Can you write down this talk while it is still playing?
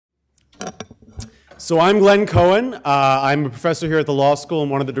So I'm Glenn Cohen. I'm a professor here at the law school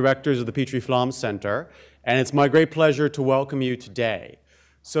and one of the directors of the Petrie-Flom Center, and it's my great pleasure to welcome you today.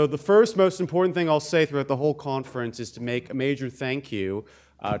 So the first most important thing I'll say throughout the whole conference is to make a major thank you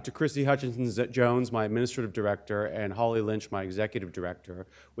to Chrissy Hutchinson-Jones, my administrative director, and Holly Lynch, my executive director,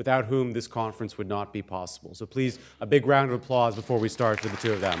 without whom this conference would not be possible. So please, a big round of applause before we start for the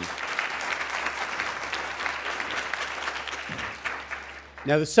two of them.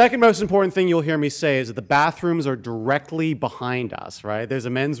 Now, the second most important thing you'll hear me say is that the bathrooms are directly behind us, right? There's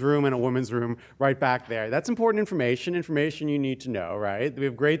a men's room and a women's room right back there. That's important information you need to know, right? We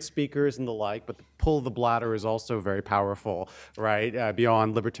have great speakers and the like, but the pull of the bladder is also very powerful, right?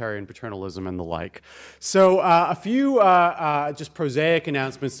 Beyond libertarian paternalism and the like. So a few just prosaic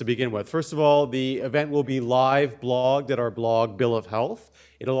announcements to begin with. First of all, the event will be live blogged at our blog, Bill of Health.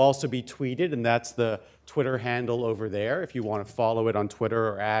 It'll also be tweeted, and that's the Twitter handle over there if you want to follow it on Twitter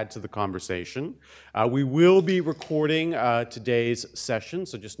or add to the conversation. We will be recording today's session,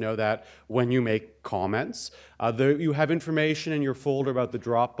 so just know that when you make comments. You have information in your folder about the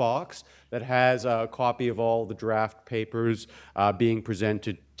Dropbox that has a copy of all the draft papers being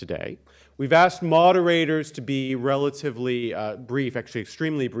presented today. We've asked moderators to be relatively brief, actually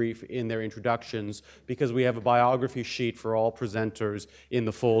extremely brief in their introductions because we have a biography sheet for all presenters in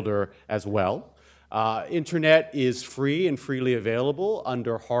the folder as well. Internet is free and freely available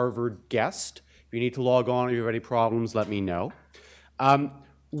under Harvard Guest. If you need to log on or you have any problems, let me know.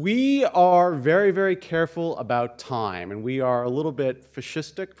 We are very, very careful about time, and we are a little bit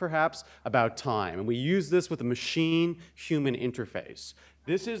fascistic, perhaps, about time. And we use this with a machine-human interface.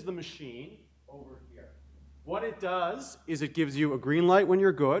 This is the machine over here. What it does is it gives you a green light when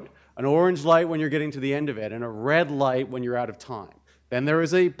you're good, an orange light when you're getting to the end of it, and a red light when you're out of time. Then there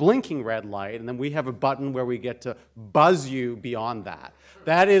is a blinking red light, and then we have a button where we get to buzz you beyond that.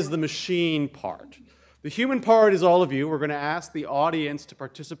 That is the machine part. The human part is all of you. We're going to ask the audience to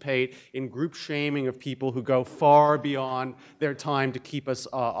participate in group shaming of people who go far beyond their time to keep us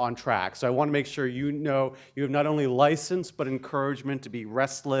on track. So I want to make sure you know you have not only license but encouragement to be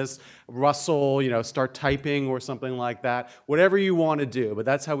restless, rustle, start typing or something like that. Whatever you want to do, but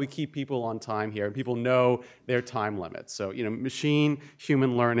that's how we keep people on time here, and people know their time limits. So, machine,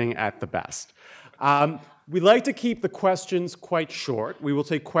 human learning at the best. We like to keep the questions quite short. We will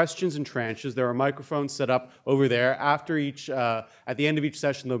take questions in tranches. There are microphones set up over there. At the end of each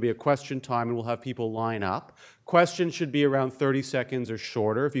session, there'll be a question time, and we'll have people line up. Questions should be around 30 seconds or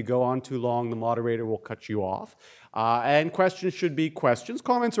shorter. If you go on too long, the moderator will cut you off. And questions should be questions.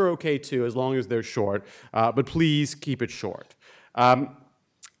 Comments are okay too, as long as they're short, but please keep it short.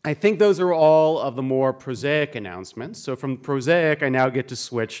 I think those are all of the more prosaic announcements. So from prosaic, I now get to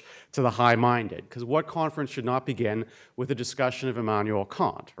switch to the high-minded, because what conference should not begin with a discussion of Immanuel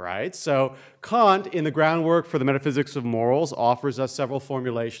Kant, right? So Kant, in the groundwork for the metaphysics of morals, offers us several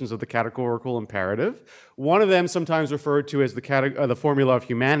formulations of the categorical imperative. One of them, sometimes referred to as the formula of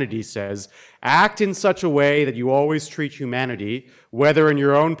humanity, says, act in such a way that you always treat humanity, whether in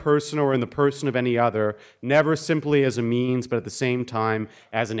your own person or in the person of any other, never simply as a means, but at the same time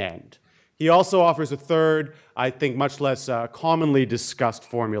as an end. He also offers a third, I think much less commonly discussed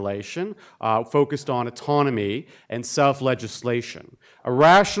formulation, focused on autonomy and self-legislation. A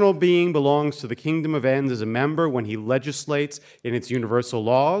rational being belongs to the kingdom of ends as a member when he legislates in its universal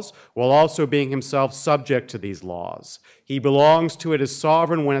laws, while also being himself subject to these laws. He belongs to it as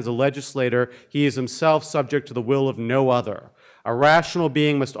sovereign when, as a legislator, he is himself subject to the will of no other. A rational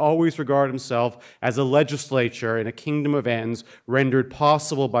being must always regard himself as a legislature in a kingdom of ends rendered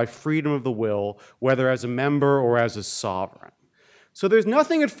possible by freedom of the will, whether as a member or as a sovereign. So there's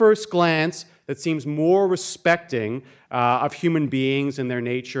nothing at first glance that seems more respecting of human beings and their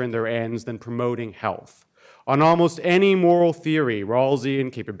nature and their ends than promoting health. On almost any moral theory,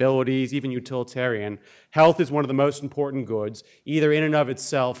 Rawlsian, capabilities, even utilitarian, health is one of the most important goods, either in and of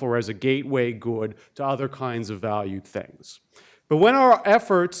itself or as a gateway good to other kinds of valued things. But when our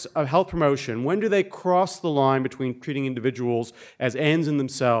efforts of health promotion, when do they cross the line between treating individuals as ends in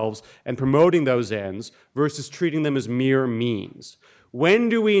themselves and promoting those ends versus treating them as mere means? When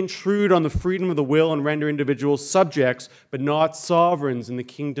do we intrude on the freedom of the will and render individuals subjects but not sovereigns in the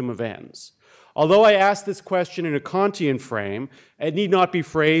kingdom of ends? Although I ask this question in a Kantian frame, it need not be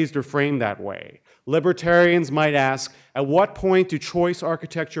phrased or framed that way. Libertarians might ask, at what point do choice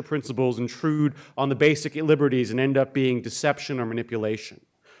architecture principles intrude on the basic liberties and end up being deception or manipulation?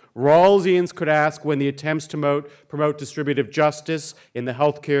 Rawlsians could ask when the attempts to promote distributive justice in the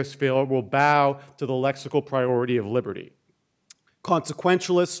healthcare sphere will bow to the lexical priority of liberty.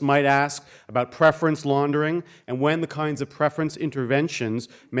 Consequentialists might ask about preference laundering and when the kinds of preference interventions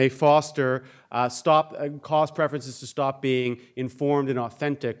may foster, cause preferences to stop being informed and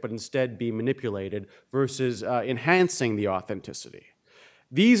authentic, but instead be manipulated versus enhancing the authenticity.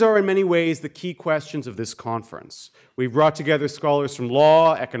 These are in many ways the key questions of this conference. We've brought together scholars from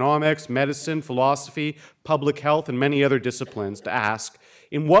law, economics, medicine, philosophy, public health, and many other disciplines to ask,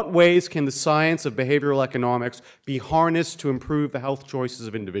 in what ways can the science of behavioral economics be harnessed to improve the health choices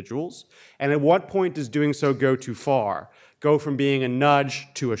of individuals? And at what point does doing so go too far, go from being a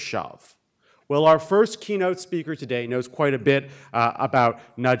nudge to a shove? Well, our first keynote speaker today knows quite a bit about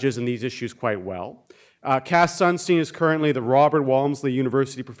nudges and these issues quite well. Cass Sunstein is currently the Robert Walmsley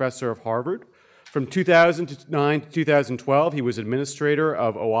University Professor of Harvard. From 2009 to 2012, he was administrator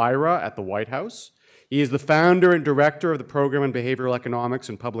of OIRA at the White House. He is the founder and director of the program in behavioral economics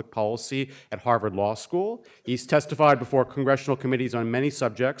and public policy at Harvard Law School. He's testified before congressional committees on many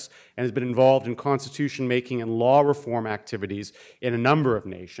subjects and has been involved in constitution making and law reform activities in a number of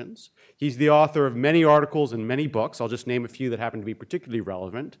nations. He's the author of many articles and many books. I'll just name a few that happen to be particularly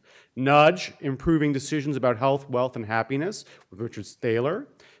relevant. Nudge, Improving Decisions About Health, Wealth, and Happiness with Richard Thaler.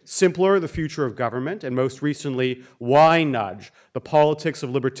 Simpler, The Future of Government. And most recently, Why Nudge? The Politics of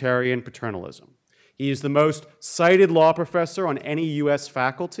Libertarian Paternalism. He is the most cited law professor on any US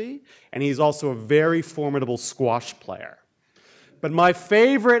faculty, and he's also a very formidable squash player. But my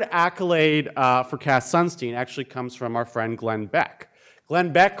favorite accolade for Cass Sunstein actually comes from our friend Glenn Beck.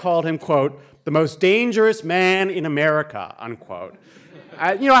 Glenn Beck called him, quote, the most dangerous man in America, unquote.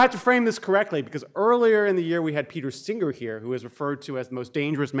 I have to frame this correctly because earlier in the year we had Peter Singer here, who is referred to as the most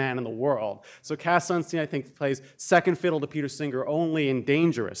dangerous man in the world. So Cass Sunstein, I think, plays second fiddle to Peter Singer only in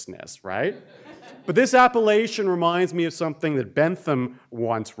dangerousness, right? But this appellation reminds me of something that Bentham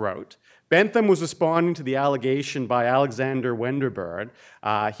once wrote. Bentham was responding to the allegation by Alexander Wenderbird.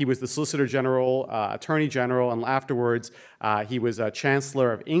 He was the Solicitor General, Attorney General, and afterwards he was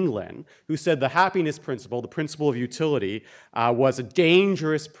Chancellor of England, who said the happiness principle, the principle of utility, was a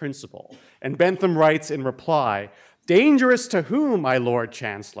dangerous principle. And Bentham writes in reply, dangerous to whom, my Lord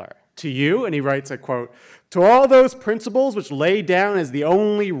Chancellor? To you? And he writes, I quote, to all those principles which lay down as the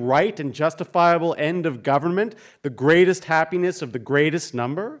only right and justifiable end of government, the greatest happiness of the greatest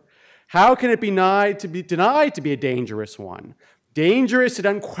number? How can it be denied to be a dangerous one? Dangerous it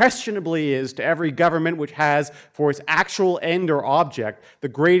unquestionably is to every government which has for its actual end or object the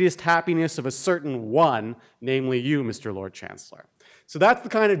greatest happiness of a certain one, namely you, Mr. Lord Chancellor. So that's the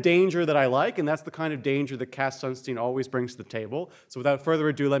kind of danger that I like, and that's the kind of danger that Cass Sunstein always brings to the table. So without further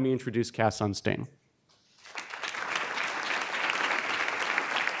ado, let me introduce Cass Sunstein.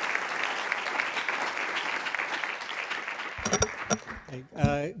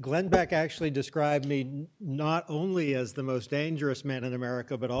 Glenn Beck actually described me not only as the most dangerous man in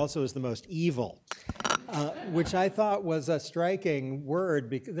America, but also as the most evil, which I thought was a striking word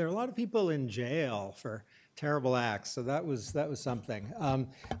because there are a lot of people in jail for terrible acts, so that was something.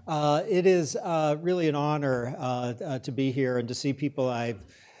 It is really an honor to be here and to see people I've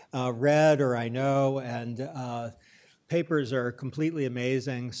read or I know, and papers are completely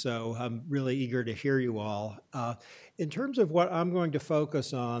amazing, so I'm really eager to hear you all. In terms of what I'm going to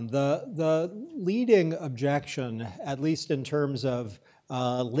focus on, the leading objection, at least in terms of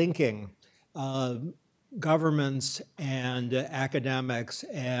linking governments and academics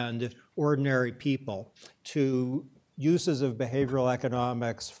and ordinary people to uses of behavioral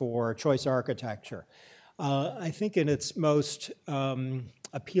economics for choice architecture, I think in its most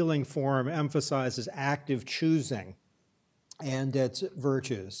appealing form emphasizes active choosing and its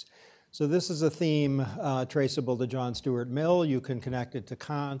virtues. So this is a theme traceable to John Stuart Mill. You can connect it to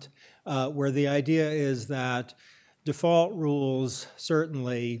Kant, where the idea is that default rules,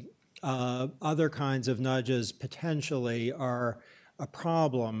 certainly other kinds of nudges potentially are a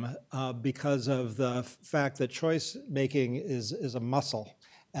problem because of the fact that choice making is a muscle,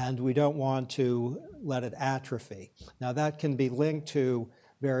 and we don't want to let it atrophy. Now that can be linked to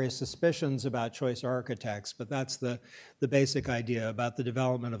various suspicions about choice architects, but that's the basic idea about the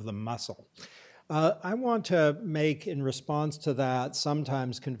development of the muscle. I want to make, in response to that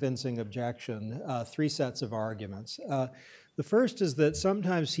sometimes convincing objection, three sets of arguments. The first is that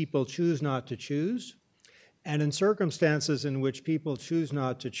sometimes people choose not to choose, and in circumstances in which people choose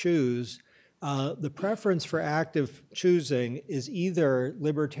not to choose, the preference for active choosing is either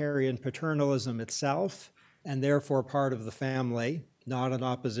libertarian paternalism itself, and therefore part of the family, not an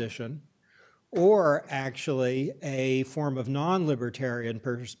opposition, or actually a form of non-libertarian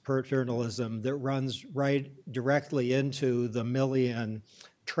paternalism that runs right directly into the Millian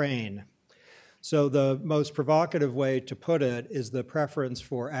train. So the most provocative way to put it is the preference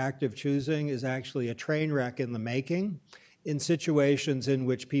for active choosing is actually a train wreck in the making in situations in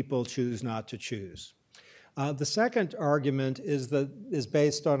which people choose not to choose. The second argument is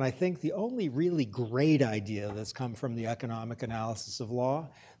based on, I think, the only really great idea that's come from the economic analysis of law.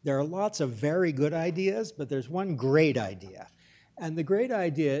 There are lots of very good ideas, but there's one great idea. And the great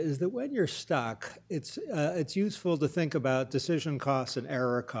idea is that when you're stuck, it's useful to think about decision costs and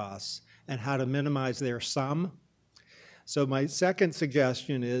error costs and how to minimize their sum. So my second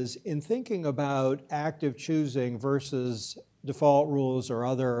suggestion is, in thinking about active choosing versus default rules or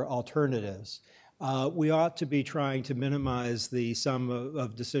other alternatives, we ought to be trying to minimize the sum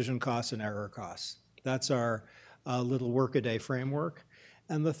of decision costs and error costs. That's our little workaday framework.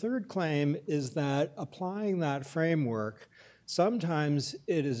 And the third claim is that applying that framework, sometimes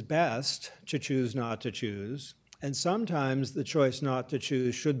it is best to choose not to choose, and sometimes the choice not to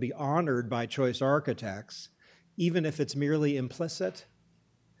choose should be honored by choice architects, even if it's merely implicit,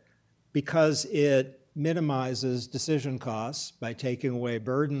 because it minimizes decision costs by taking away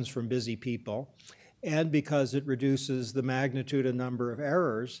burdens from busy people, and because it reduces the magnitude and number of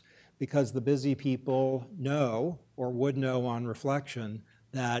errors, because the busy people know, or would know on reflection,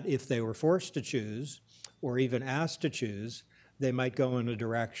 that if they were forced to choose, or even asked to choose, they might go in a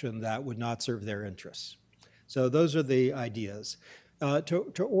direction that would not serve their interests. So those are the ideas.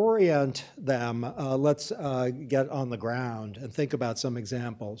 To orient them, let's get on the ground and think about some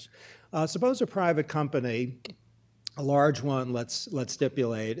examples. Suppose a private company, a large one, let's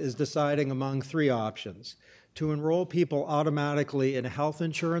stipulate, is deciding among three options: to enroll people automatically in a health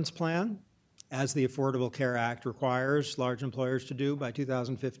insurance plan, as the Affordable Care Act requires large employers to do by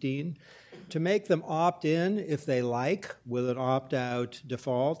 2015, to make them opt in if they like, with an opt-out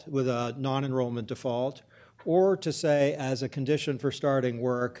default, with a non-enrollment default, or to say, as a condition for starting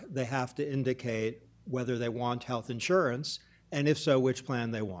work, they have to indicate whether they want health insurance, and if so, which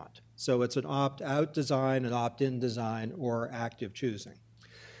plan they want. So it's an opt-out design, an opt-in design, or active choosing.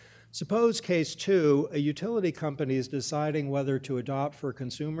 Suppose case two, a utility company is deciding whether to adopt for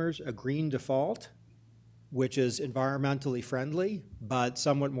consumers a green default, which is environmentally friendly, but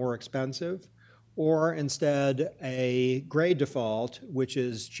somewhat more expensive, or instead a gray default, which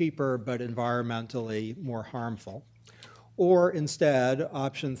is cheaper but environmentally more harmful. Or instead,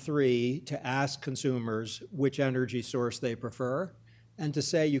 option three, to ask consumers which energy source they prefer, and to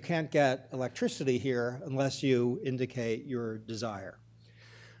say you can't get electricity here unless you indicate your desire.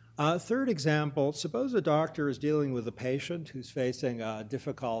 Third example, suppose a doctor is dealing with a patient who's facing a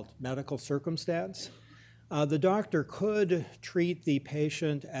difficult medical circumstance. The doctor could treat the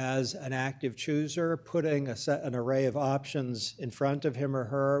patient as an active chooser, putting an array of options in front of him or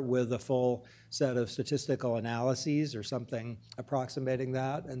her with a full set of statistical analyses or something approximating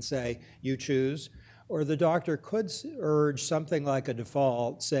that, and say, you choose. Or the doctor could urge something like a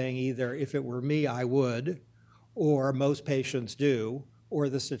default, saying either, if it were me, I would, or most patients do, or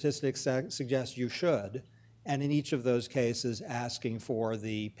the statistics suggest you should, and in each of those cases asking for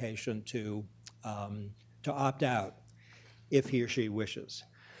the patient to opt out if he or she wishes.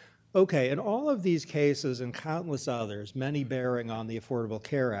 Okay, in all of these cases and countless others, many bearing on the Affordable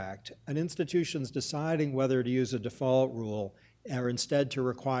Care Act, an institution's deciding whether to use a default rule or instead to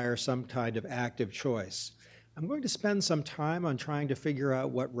require some kind of active choice. I'm going to spend some time on trying to figure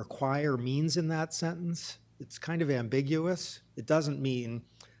out what require means in that sentence. It's kind of ambiguous. It doesn't mean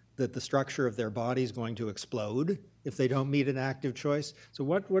that the structure of their body is going to explode if they don't meet an active choice. So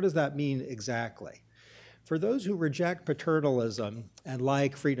what does that mean exactly? For those who reject paternalism and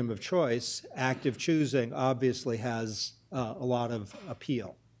like freedom of choice, active choosing obviously has a lot of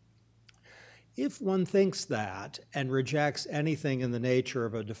appeal. If one thinks that and rejects anything in the nature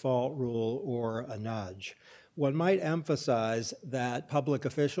of a default rule or a nudge, one might emphasize that public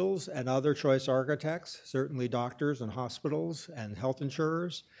officials and other choice architects, certainly doctors and hospitals and health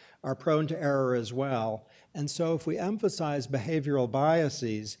insurers, are prone to error as well. And so if we emphasize behavioral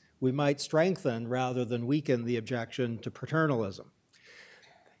biases, we might strengthen rather than weaken the objection to paternalism.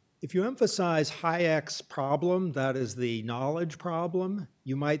 If you emphasize Hayek's problem, that is the knowledge problem,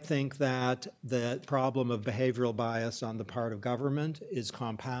 you might think that the problem of behavioral bias on the part of government is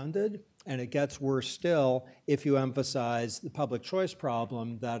compounded, and it gets worse still if you emphasize the public choice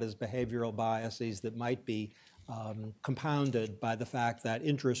problem, that is behavioral biases that might be compounded by the fact that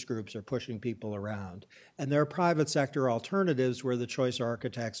interest groups are pushing people around. And there are private sector alternatives where the choice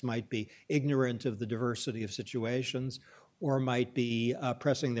architects might be ignorant of the diversity of situations or might be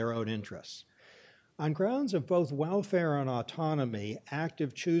pressing their own interests. On grounds of both welfare and autonomy,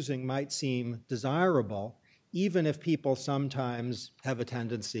 active choosing might seem desirable, even if people sometimes have a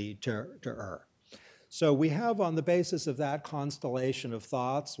tendency to err. So we have, on the basis of that constellation of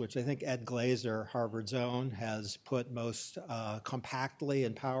thoughts, which I think Ed Glazer, Harvard's own, has put most compactly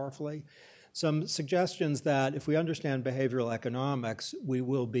and powerfully, some suggestions that if we understand behavioral economics, we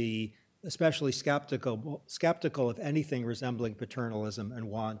will be especially skeptical of anything resembling paternalism and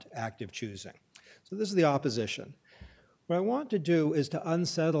want active choosing. So this is the opposition. What I want to do is to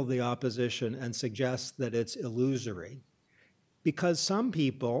unsettle the opposition and suggest that it's illusory, because some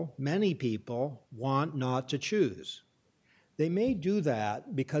people, many people, want not to choose. They may do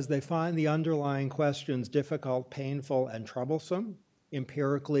that because they find the underlying questions difficult, painful, and troublesome,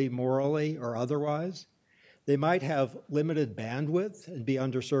 empirically, morally, or otherwise. They might have limited bandwidth and be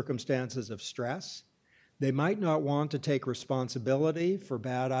under circumstances of stress. They might not want to take responsibility for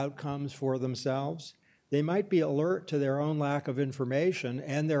bad outcomes for themselves. They might be alert to their own lack of information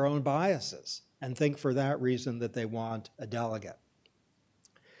and their own biases, and think for that reason that they want a delegate.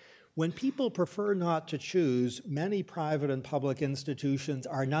 When people prefer not to choose, many private and public institutions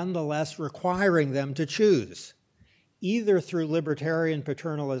are nonetheless requiring them to choose, either through libertarian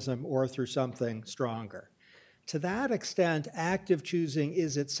paternalism or through something stronger. To that extent, active choosing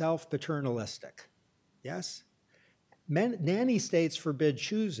is itself paternalistic. Yes? Nanny states forbid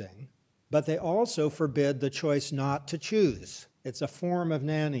choosing, but they also forbid the choice not to choose. It's a form of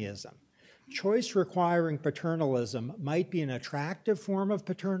nannyism. Choice requiring paternalism might be an attractive form of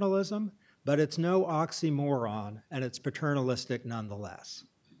paternalism, but it's no oxymoron, and it's paternalistic nonetheless.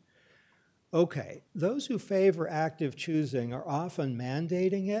 Okay, those who favor active choosing are often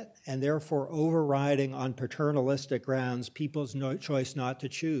mandating it and therefore overriding on paternalistic grounds people's choice not to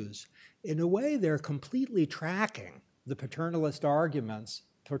choose. In a way, they're completely tracking the paternalistic arguments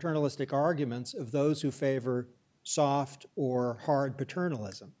of those who favor soft or hard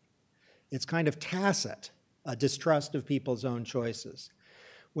paternalism. It's kind of tacit, a distrust of people's own choices.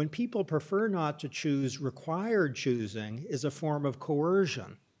 When people prefer not to choose, required choosing is a form of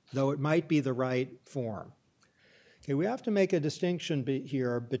coercion, though it might be the right form. Okay, we have to make a distinction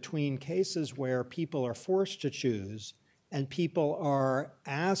here between cases where people are forced to choose and people are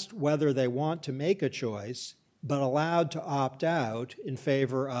asked whether they want to make a choice, but allowed to opt out in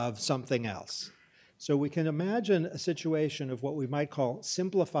favor of something else. So we can imagine a situation of what we might call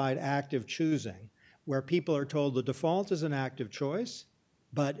simplified active choosing, where people are told the default is an active choice,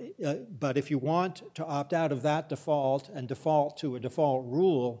 but if you want to opt out of that default and default to a default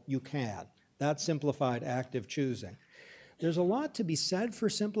rule, you can. That's simplified active choosing. There's a lot to be said for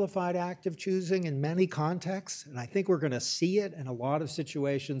simplified active choosing in many contexts, and I think we're going to see it in a lot of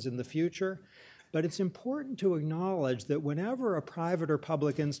situations in the future. But it's important to acknowledge that whenever a private or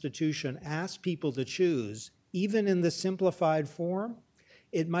public institution asks people to choose, even in the simplified form,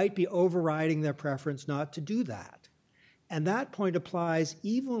 it might be overriding their preference not to do that. And that point applies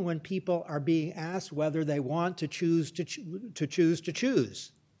even when people are being asked whether they want to choose to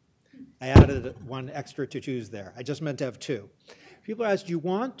choose. I added one extra to choose there. I just meant to have two. People are asked, do you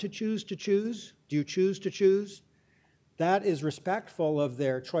want to choose to choose? Do you choose to choose? That is respectful of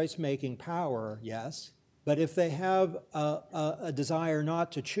their choice-making power, yes. But if they have a desire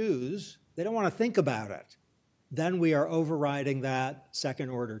not to choose, they don't want to think about it, then we are overriding that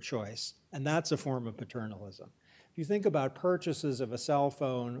second-order choice. And that's a form of paternalism. If you think about purchases of a cell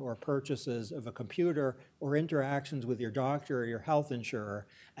phone or purchases of a computer or interactions with your doctor or your health insurer,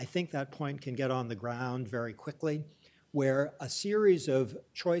 I think that point can get on the ground very quickly, where a series of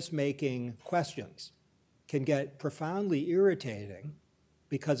choice-making questions can get profoundly irritating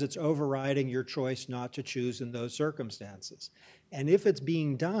because it's overriding your choice not to choose in those circumstances. And if it's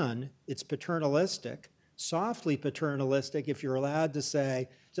being done, it's paternalistic, softly paternalistic if you're allowed to say,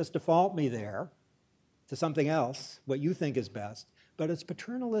 just default me there to something else, what you think is best. But it's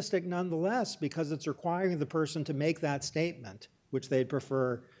paternalistic nonetheless because it's requiring the person to make that statement, which they'd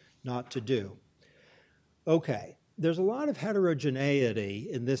prefer not to do. Okay. There's a lot of heterogeneity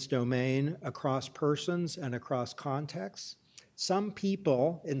in this domain across persons and across contexts. Some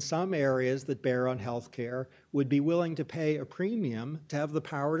people in some areas that bear on healthcare would be willing to pay a premium to have the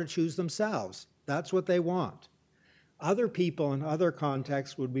power to choose themselves. That's what they want. Other people in other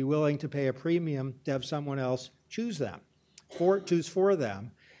contexts would be willing to pay a premium to have someone else choose for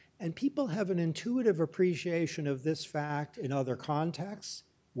them. And people have an intuitive appreciation of this fact in other contexts.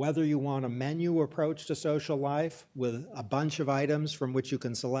 Whether you want a menu approach to social life with a bunch of items from which you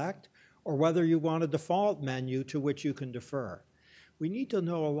can select, or whether you want a default menu to which you can defer. We need to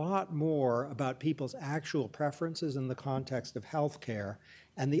know a lot more about people's actual preferences in the context of healthcare,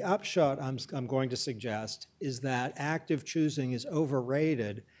 and the upshot I'm going to suggest is that active choosing is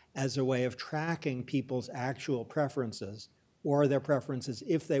overrated as a way of tracking people's actual preferences, or their preferences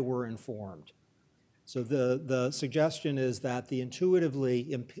if they were informed. So the suggestion is that the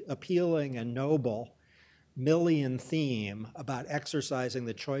intuitively appealing and noble Millian theme about exercising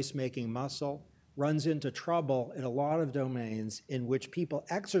the choice-making muscle runs into trouble in a lot of domains in which people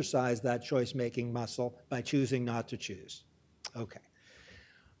exercise that choice-making muscle by choosing not to choose. Okay.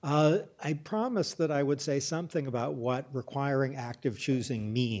 I promised that I would say something about what requiring active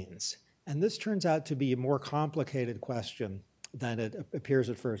choosing means. And this turns out to be a more complicated question than it appears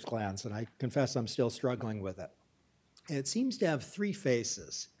at first glance, and I confess I'm still struggling with it. It seems to have three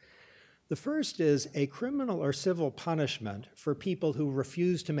faces. The first is a criminal or civil punishment for people who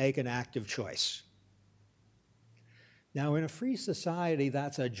refuse to make an active choice. Now, in a free society,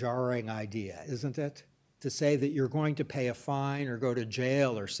 that's a jarring idea, isn't it? To say that you're going to pay a fine or go to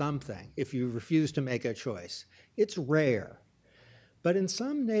jail or something if you refuse to make a choice. It's rare. But in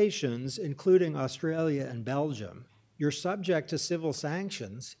some nations, including Australia and Belgium, you're subject to civil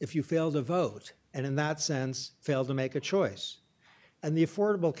sanctions if you fail to vote, and in that sense, fail to make a choice. And the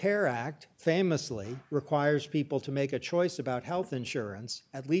Affordable Care Act famously requires people to make a choice about health insurance,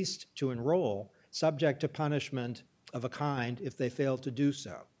 at least to enroll, subject to punishment of a kind if they fail to do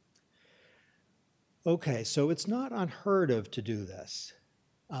so. Okay, so it's not unheard of to do this,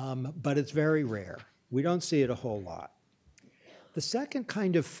 but it's very rare. We don't see it a whole lot. The second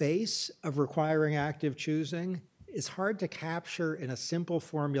kind of face of requiring active choosing is hard to capture in a simple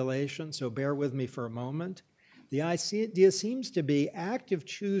formulation, so bear with me for a moment. The idea seems to be active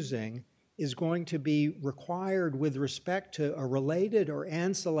choosing is going to be required with respect to a related or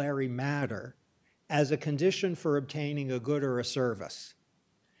ancillary matter as a condition for obtaining a good or a service.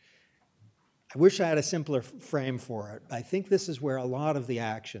 I wish I had a simpler frame for it. I think this is where a lot of the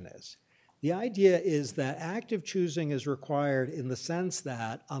action is. The idea is that active choosing is required in the sense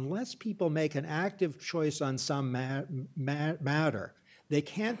that unless people make an active choice on some matter, they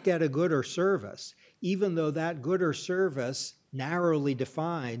can't get a good or service, even though that good or service, narrowly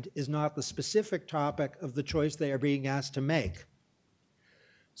defined, is not the specific topic of the choice they are being asked to make.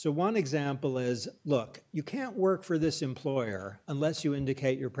 So one example is, look, you can't work for this employer unless you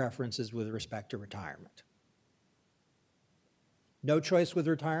indicate your preferences with respect to retirement. No choice with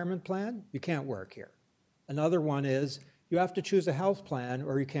retirement plan, you can't work here. Another one is, you have to choose a health plan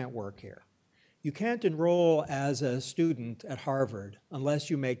or you can't work here. You can't enroll as a student at Harvard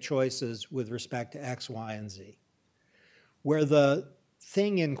unless you make choices with respect to X, Y, and Z. Where the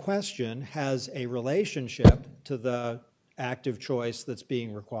thing in question has a relationship to the active choice that's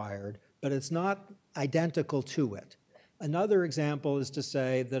being required, but it's not identical to it. Another example is to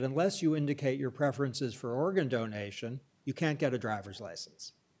say that unless you indicate your preferences for organ donation, you can't get a driver's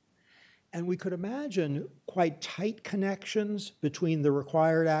license. And we could imagine quite tight connections between the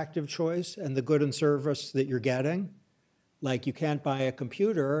required active choice and the good and service that you're getting. Like you can't buy a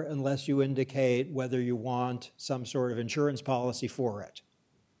computer unless you indicate whether you want some sort of insurance policy for it.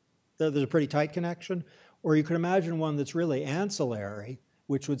 There's a pretty tight connection. Or you could imagine one that's really ancillary,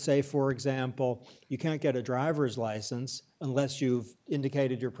 which would say, for example, you can't get a driver's license unless you've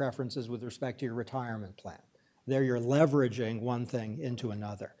indicated your preferences with respect to your retirement plan. There you're leveraging one thing into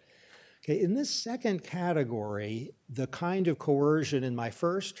another. Okay, in this second category, the kind of coercion in my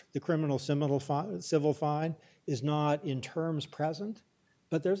first, the criminal civil fine, is not in terms present,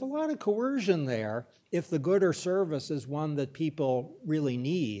 but there's a lot of coercion there if the good or service is one that people really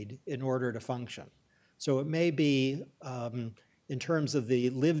need in order to function. So it may be, in terms of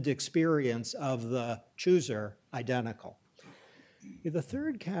the lived experience of the chooser, identical. The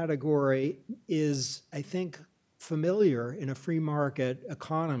third category is, I think, familiar in a free market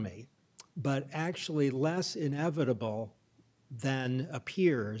economy, but actually less inevitable than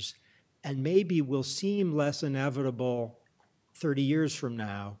appears, and maybe will seem less inevitable 30 years from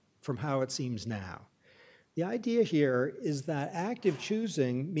now from how it seems now. The idea here is that active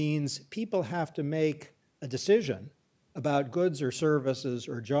choosing means people have to make a decision about goods or services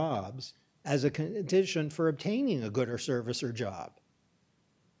or jobs as a condition for obtaining a good or service or job.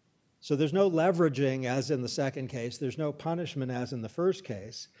 So there's no leveraging as in the second case, there's no punishment as in the first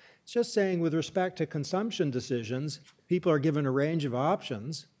case. It's just saying with respect to consumption decisions, people are given a range of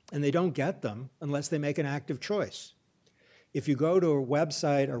options and they don't get them unless they make an active choice. If you go to a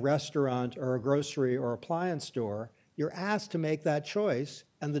website, a restaurant, or a grocery or appliance store, you're asked to make that choice,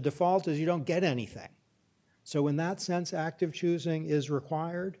 and the default is you don't get anything. So in that sense, active choosing is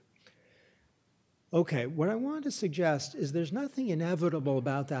required. Okay, what I want to suggest is there's nothing inevitable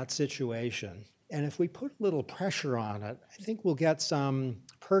about that situation. And if we put a little pressure on it, I think we'll get some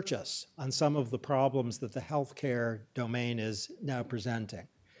purchase on some of the problems that the healthcare domain is now presenting.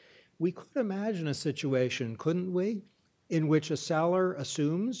 We could imagine a situation, couldn't we, in which a seller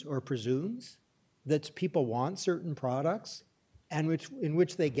assumes or presumes that people want certain products and in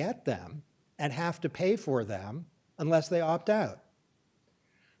which they get them and have to pay for them unless they opt out.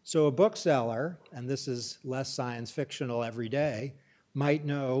 So a bookseller, and this is less science fictional every day, might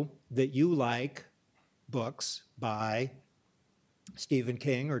know that you like books by Stephen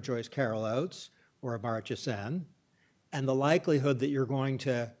King or Joyce Carol Oates or Amartya Sen, and the likelihood that you're going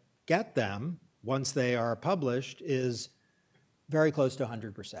to get them once they are published is very close to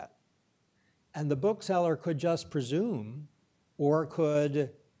 100%. And the bookseller could just presume or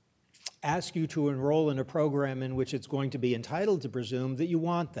could ask you to enroll in a program in which it's going to be entitled to presume that you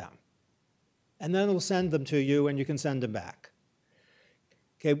want them. And then it'll send them to you and you can send them back.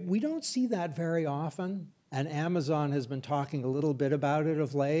 Okay, we don't see that very often, and Amazon has been talking a little bit about it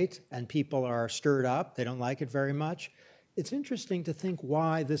of late, and people are stirred up. They don't like it very much. It's interesting to think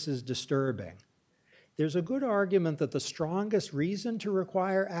why this is disturbing. There's a good argument that the strongest reason to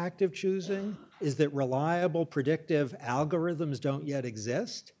require active choosing is that reliable predictive algorithms don't yet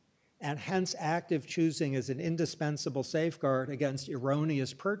exist, and hence active choosing is an indispensable safeguard against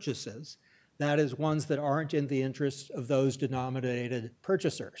erroneous purchases, that is, ones that aren't in the interest of those denominated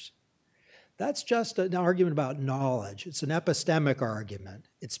purchasers. That's just an argument about knowledge. It's an epistemic argument.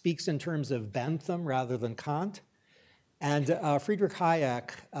 It speaks in terms of Bentham rather than Kant. And Friedrich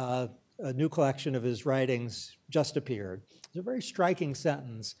Hayek, a new collection of his writings just appeared. It's a very striking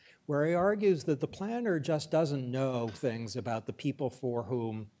sentence where he argues that the planner just doesn't know things about the people for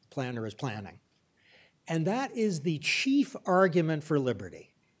whom the planner is planning. And that is the chief argument for liberty.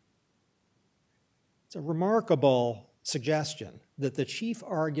 It's a remarkable suggestion that the chief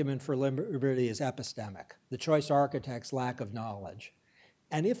argument for liberty is epistemic, the choice architect's lack of knowledge.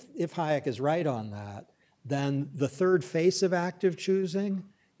 And if Hayek is right on that, then the third face of active choosing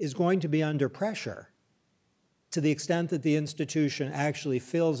is going to be under pressure to the extent that the institution actually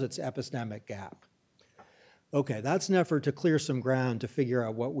fills its epistemic gap. Okay, that's an effort to clear some ground to figure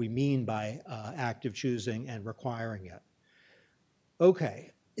out what we mean by active choosing and requiring it.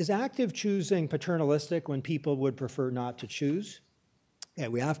 Okay, is active choosing paternalistic when people would prefer not to choose? Yeah,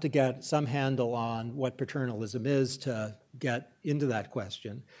 we have to get some handle on what paternalism is to get into that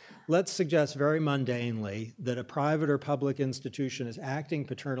question. Let's suggest very mundanely that a private or public institution is acting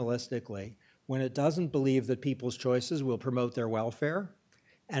paternalistically when it doesn't believe that people's choices will promote their welfare,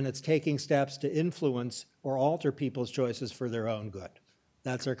 and it's taking steps to influence or alter people's choices for their own good.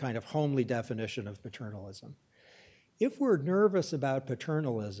 That's our kind of homely definition of paternalism. If we're nervous about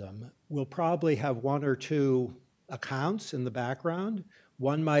paternalism, we'll probably have one or two accounts in the background.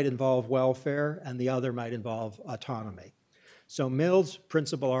 One might involve welfare and the other might involve autonomy. So Mill's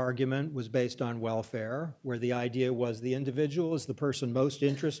principal argument was based on welfare, where the idea was the individual is the person most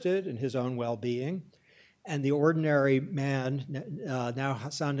interested in his own well-being, and the ordinary man,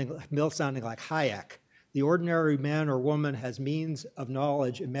 Mill sounding like Hayek, the ordinary man or woman has means of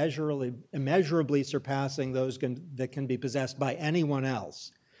knowledge immeasurably surpassing those that can be possessed by anyone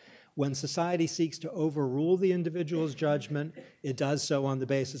else. When society seeks to overrule the individual's judgment, it does so on the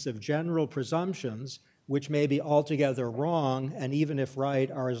basis of general presumptions, which may be altogether wrong, and even if right,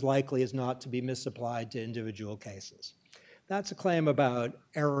 are as likely as not to be misapplied to individual cases. That's a claim about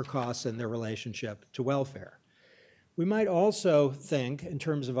error costs and their relationship to welfare. We might also think in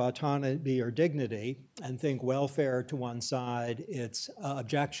terms of autonomy or dignity and think welfare to one side, it's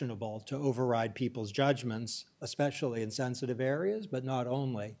objectionable to override people's judgments, especially in sensitive areas, but not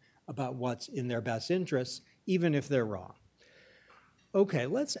only, about what's in their best interests, even if they're wrong. Okay,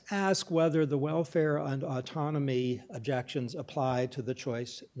 let's ask whether the welfare and autonomy objections apply to the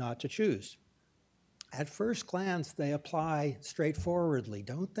choice not to choose. At first glance, they apply straightforwardly,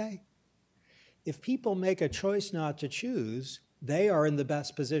 don't they? If people make a choice not to choose, they are in the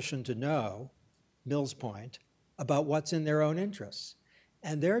best position to know, Mill's point, about what's in their own interests.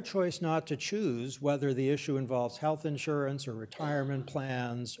 And their choice not to choose, whether the issue involves health insurance or retirement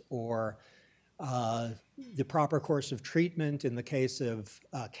plans or the proper course of treatment in the case of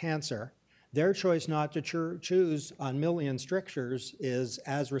cancer, their choice not to choose on Millian strictures is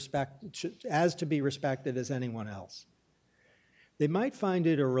as to be respected as anyone else. They might find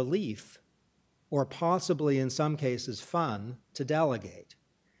it a relief, or possibly in some cases fun, to delegate.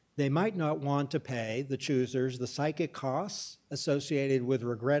 They might not want to pay the choosers the psychic costs associated with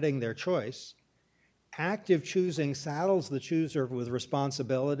regretting their choice. Active choosing saddles the chooser with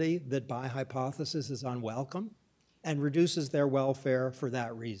responsibility that by hypothesis is unwelcome and reduces their welfare for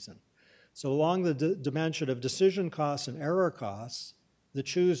that reason. So along the dimension of decision costs and error costs, the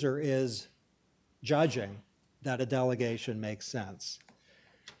chooser is judging that a delegation makes sense.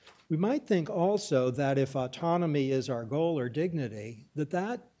 We might think also that if autonomy is our goal or dignity,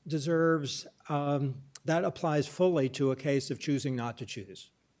 that deserves, that applies fully to a case of choosing not to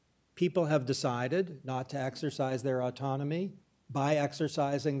choose. People have decided not to exercise their autonomy by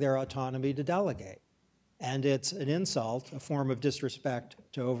exercising their autonomy to delegate. And it's an insult, a form of disrespect,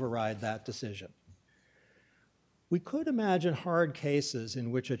 to override that decision. We could imagine hard cases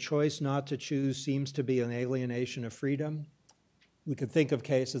in which a choice not to choose seems to be an alienation of freedom. We could think of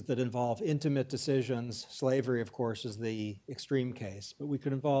cases that involve intimate decisions. Slavery, of course, is the extreme case, but we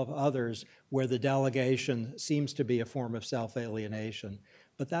could involve others where the delegation seems to be a form of self-alienation,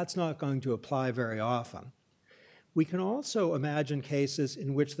 but that's not going to apply very often. We can also imagine cases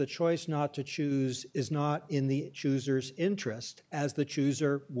in which the choice not to choose is not in the chooser's interest as the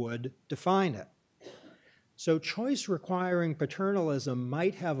chooser would define it. So choice requiring paternalism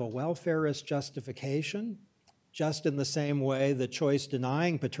might have a welfarist justification, just in the same way that choice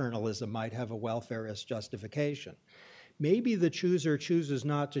denying paternalism might have a welfarist justification. Maybe the chooser chooses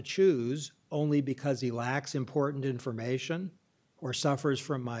not to choose only because he lacks important information or suffers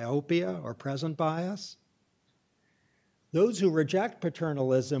from myopia or present bias. Those who reject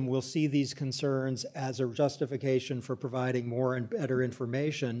paternalism will see these concerns as a justification for providing more and better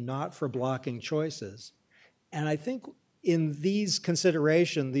information, not for blocking choices. And I think in these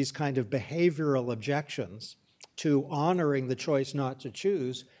considerations, these kind of behavioral objections to honoring the choice not to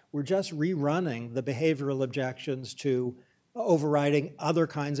choose, we're just rerunning the behavioral objections to overriding other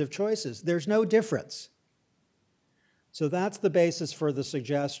kinds of choices. There's no difference. So that's the basis for the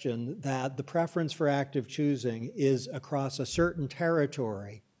suggestion that the preference for active choosing is across a certain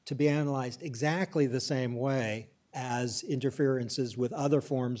territory to be analyzed exactly the same way as interferences with other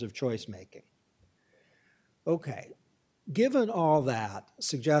forms of choice making. Okay. Given all that,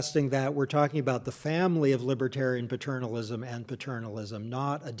 suggesting that we're talking about the family of libertarian paternalism and paternalism,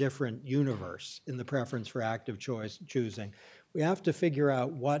 not a different universe in the preference for active choosing, we have to figure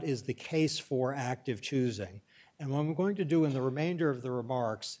out what is the case for active choosing. And what I'm going to do in the remainder of the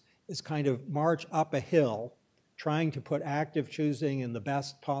remarks is kind of march up a hill, trying to put active choosing in the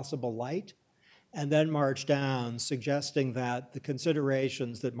best possible light, and then march down, suggesting that the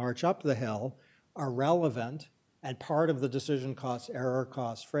considerations that march up the hill are relevant and part of the decision cost, error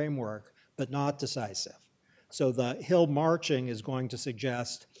cost framework, but not decisive. So the hill marching is going to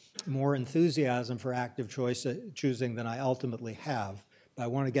suggest more enthusiasm for active choosing than I ultimately have. But I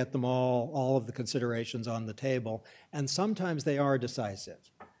want to get them all of the considerations on the table, and sometimes they are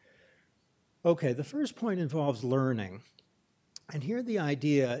decisive. Okay, the first point involves learning. And here the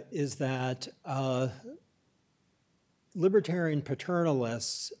idea is that libertarian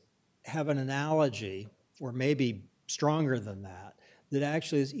paternalists have an analogy, or maybe stronger than that, that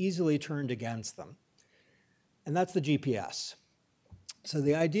actually is easily turned against them. And that's the GPS. So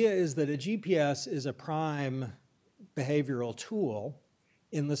the idea is that a GPS is a prime behavioral tool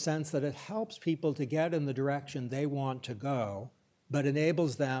in the sense that it helps people to get in the direction they want to go, but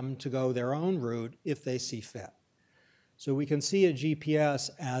enables them to go their own route if they see fit. So we can see a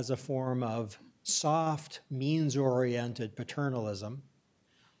GPS as a form of soft, means-oriented paternalism,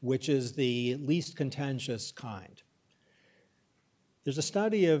 which is the least contentious kind. There's a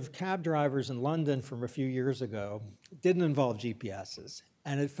study of cab drivers in London from a few years ago. It didn't involve GPSs,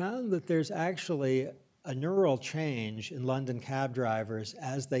 and it found that there's actually a neural change in London cab drivers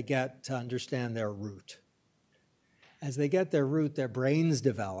as they get to understand their route. As they get their route, their brains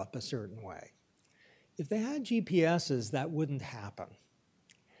develop a certain way. If they had GPSs, that wouldn't happen.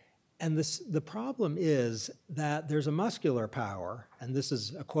 And the problem is that there's a muscular power, and this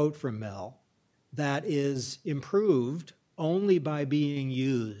is a quote from Mill, that is improved only by being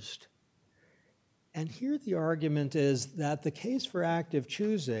used. And here the argument is that the case for active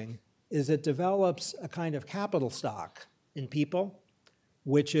choosing is it develops a kind of capital stock in people,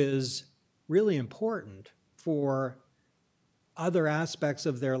 which is really important for other aspects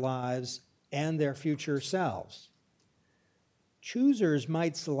of their lives and their future selves. Choosers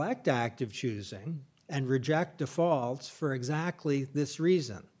might select active choosing and reject defaults for exactly this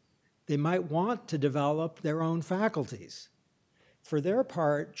reason. They might want to develop their own faculties. For their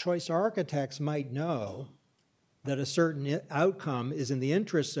part, choice architects might know that a certain outcome is in the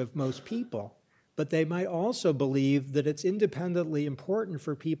interests of most people, but they might also believe that it's independently important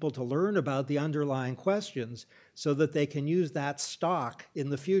for people to learn about the underlying questions so that they can use that stock in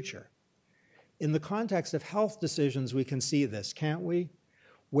the future. In the context of health decisions, we can see this, can't we?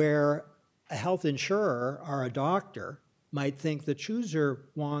 Where a health insurer or a doctor might think the chooser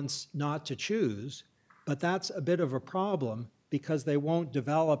wants not to choose, but that's a bit of a problem because they won't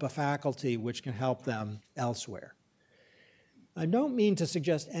develop a faculty which can help them elsewhere. I don't mean to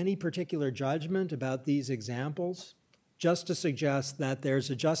suggest any particular judgment about these examples, just to suggest that there's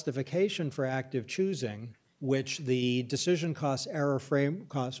a justification for active choosing, which the decision cost error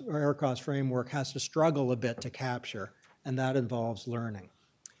cost framework has to struggle a bit to capture, and that involves learning.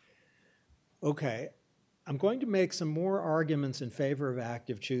 Okay, I'm going to make some more arguments in favor of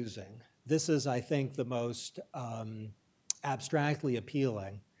active choosing. This is, I think, the most abstractly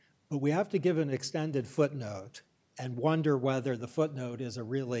appealing, but we have to give an extended footnote and wonder whether the footnote is a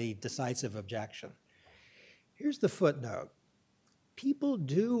really decisive objection. Here's the footnote. People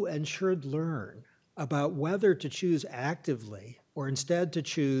do and should learn about whether to choose actively or instead to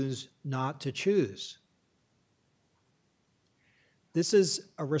choose not to choose. This is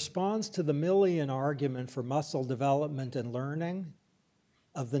a response to the Millian argument for muscle development and learning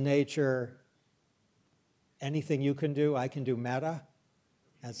of the nature, anything you can do, I can do meta,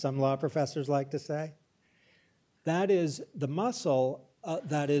 as some law professors like to say. That is, the muscle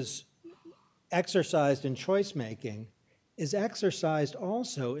that is exercised in choice making is exercised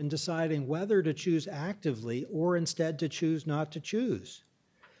also in deciding whether to choose actively or instead to choose not to choose.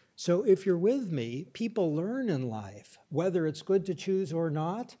 So if you're with me, people learn in life whether it's good to choose or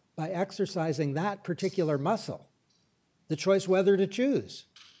not by exercising that particular muscle, the choice whether to choose.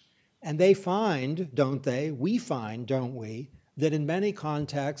 And they find, don't they, we find, don't we, that in many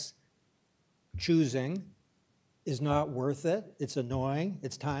contexts, choosing is not worth it, it's annoying,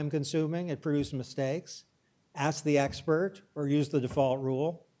 it's time-consuming, it produces mistakes. Ask the expert or use the default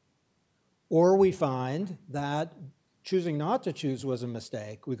rule. Or we find that choosing not to choose was a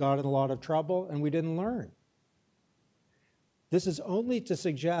mistake. We got in a lot of trouble and we didn't learn. This is only to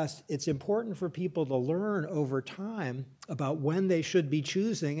suggest it's important for people to learn over time about when they should be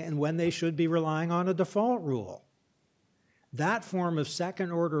choosing and when they should be relying on a default rule. That form of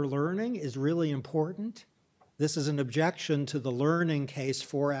second-order learning is really important. This is an objection to the learning case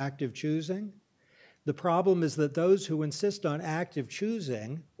for active choosing. The problem is that those who insist on active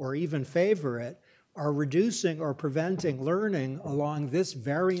choosing, or even favor it, are reducing or preventing learning along this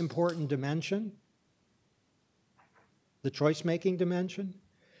very important dimension, the choice-making dimension.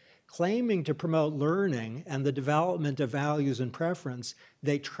 Claiming to promote learning and the development of values and preference,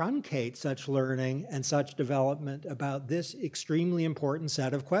 they truncate such learning and such development about this extremely important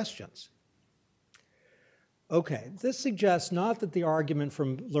set of questions. Okay, this suggests not that the argument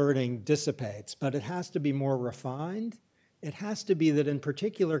from learning dissipates, but it has to be more refined. It has to be that in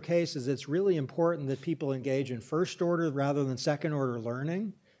particular cases, it's really important that people engage in first-order rather than second-order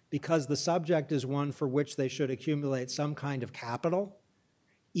learning, because the subject is one for which they should accumulate some kind of capital,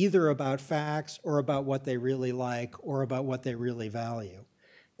 either about facts or about what they really like or about what they really value.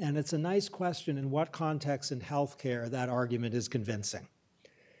 And it's a nice question in what context in healthcare that argument is convincing.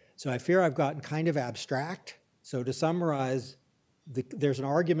 So I fear I've gotten kind of abstract. So to summarize, there's an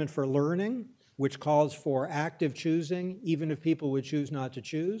argument for learning, which calls for active choosing, even if people would choose not to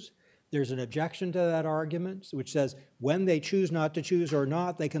choose. There's an objection to that argument, which says when they choose not to choose or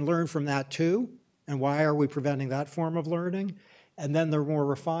not, they can learn from that too. And why are we preventing that form of learning? And then the more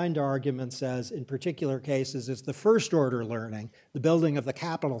refined argument says, in particular cases, it's the first-order learning, the building of the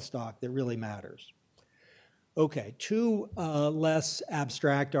capital stock that really matters. Okay, two less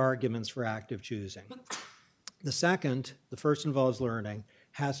abstract arguments for active choosing. The second, the first involves learning,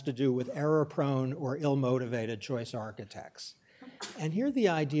 has to do with error-prone or ill-motivated choice architects. And here the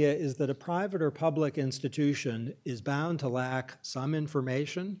idea is that a private or public institution is bound to lack some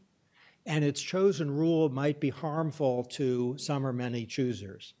information, and its chosen rule might be harmful to some or many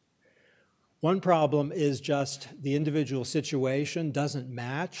choosers. One problem is just the individual situation doesn't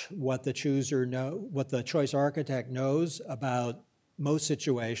match what the choice architect knows about most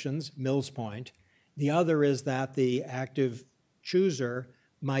situations, Mill's point. The other is that the active chooser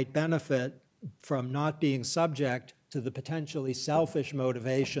might benefit from not being subject to the potentially selfish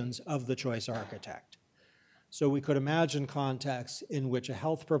motivations of the choice architect. So we could imagine contexts in which a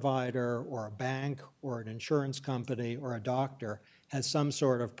health provider or a bank or an insurance company or a doctor has some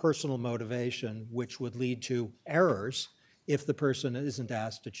sort of personal motivation which would lead to errors if the person isn't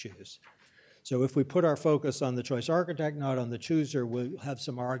asked to choose. So if we put our focus on the choice architect, not on the chooser, we'll have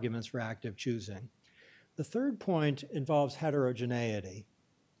some arguments for active choosing. The third point involves heterogeneity.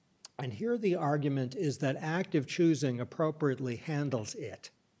 And here the argument is that active choosing appropriately handles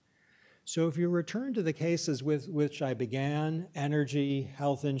it. So if you return to the cases with which I began, energy,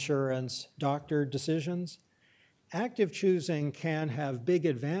 health insurance, doctor decisions, active choosing can have big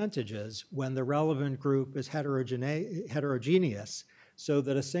advantages when the relevant group is heterogeneous, so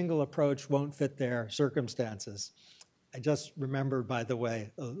that a single approach won't fit their circumstances. I just remembered, by the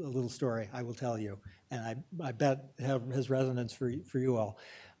way, a little story I will tell you. and I bet has resonance for you all.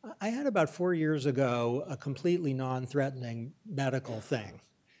 I had about 4 years ago a completely non-threatening medical thing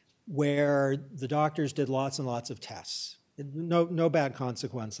where the doctors did lots and lots of tests. No bad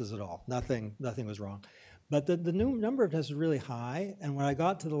consequences at all. Nothing was wrong. But the new number of tests was really high. And when I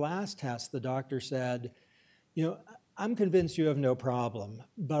got to the last test, the doctor said, you know, I'm convinced you have no problem,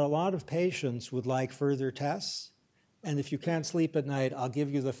 but a lot of patients would like further tests. And if you can't sleep at night, I'll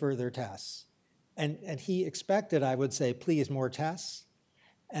give you the further tests. And he expected I would say, please, more tests.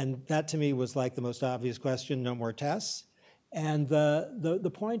 And that to me was like the most obvious question, no more tests. And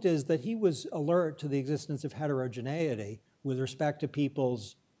the point is that he was alert to the existence of heterogeneity with respect to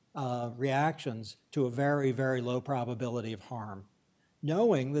people's reactions to a very, very low probability of harm,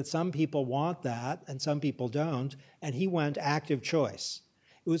 knowing that some people want that and some people don't, and he went active choice.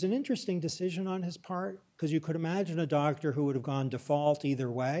 It was an interesting decision on his part, because you could imagine a doctor who would have gone default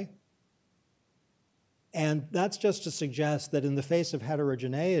either way. And that's just to suggest that in the face of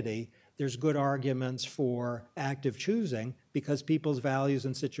heterogeneity, there's good arguments for active choosing because people's values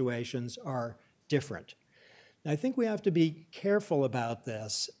and situations are different. Now, I think we have to be careful about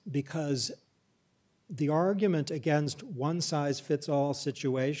this because the argument against one-size-fits-all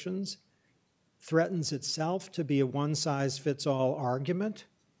situations threatens itself to be a one-size-fits-all argument.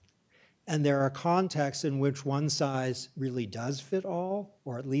 And there are contexts in which one size really does fit all,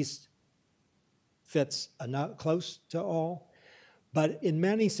 or at least fits close to all. But in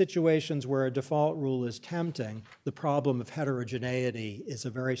many situations where a default rule is tempting, the problem of heterogeneity is a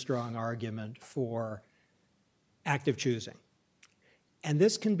very strong argument for active choosing. And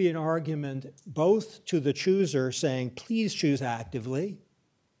this can be an argument both to the chooser saying, please choose actively,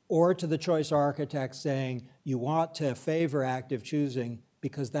 or to the choice architect saying, you ought to favor active choosing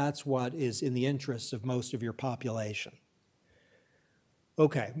because that's what is in the interests of most of your population.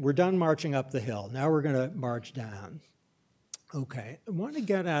 Okay, we're done marching up the hill. Now we're going to march down. Okay, I want to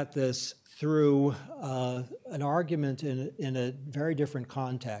get at this through an argument in a very different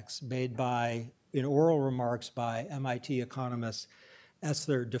context made in oral remarks by MIT economist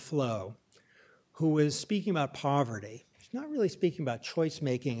Esther Duflo, who is speaking about poverty. She's not really speaking about choice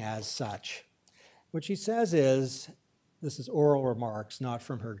making as such. What she says is, this is oral remarks, not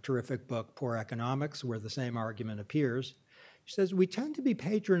from her terrific book, Poor Economics, where the same argument appears. She says, we tend to be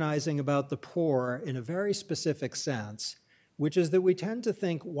patronizing about the poor in a very specific sense, which is that we tend to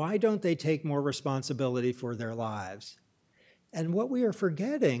think, why don't they take more responsibility for their lives? And what we are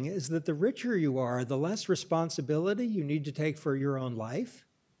forgetting is that the richer you are, the less responsibility you need to take for your own life,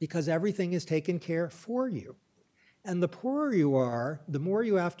 because everything is taken care for you. And the poorer you are, the more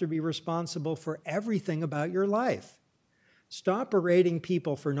you have to be responsible for everything about your life. Stop berating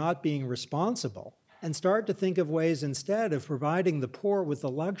people for not being responsible and start to think of ways instead of providing the poor with the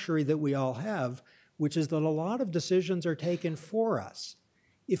luxury that we all have, which is that a lot of decisions are taken for us.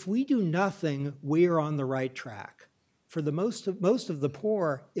 If we do nothing, we are on the right track. For the most of the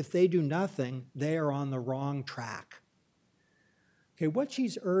poor, if they do nothing, they are on the wrong track. Okay, what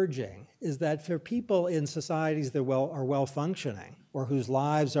she's urging is that for people in societies that are well functioning or whose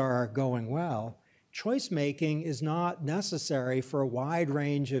lives are going well, choice making is not necessary for a wide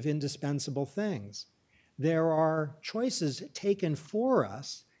range of indispensable things. There are choices taken for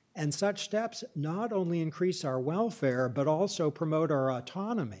us, and such steps not only increase our welfare, but also promote our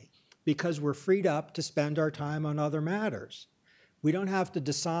autonomy because we're freed up to spend our time on other matters. We don't have to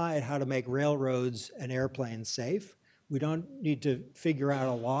decide how to make railroads and airplanes safe. We don't need to figure out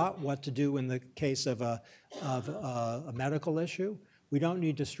a lot what to do in the case of a medical issue. We don't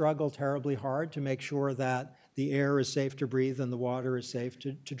need to struggle terribly hard to make sure that the air is safe to breathe and the water is safe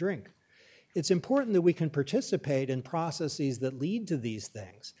to drink. It's important that we can participate in processes that lead to these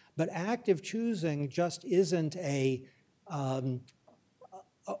things, but active choosing just isn't a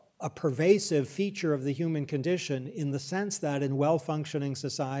pervasive feature of the human condition in the sense that in well-functioning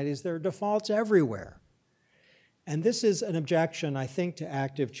societies, there are defaults everywhere. And this is an objection, I think, to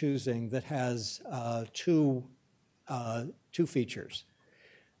active choosing that has two features.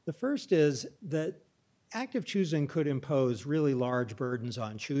 The first is that active choosing could impose really large burdens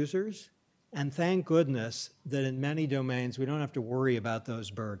on choosers, and thank goodness that in many domains we don't have to worry about those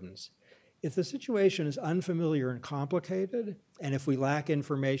burdens. If the situation is unfamiliar and complicated, and if we lack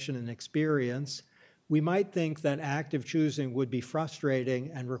information and experience, we might think that active choosing would be frustrating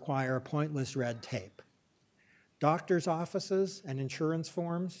and require pointless red tape. Doctors' offices and insurance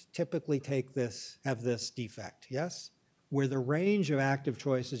forms typically have this defect, yes? Where the range of active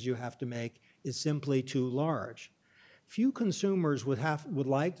choices you have to make is simply too large. Few consumers would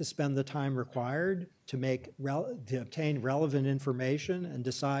like to spend the time required to obtain relevant information and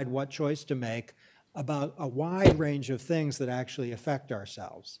decide what choice to make about a wide range of things that actually affect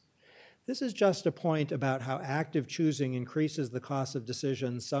ourselves. This is just a point about how active choosing increases the cost of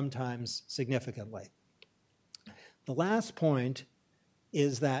decisions, sometimes significantly. The last point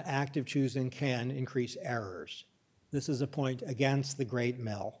is that active choosing can increase errors. This is a point against the great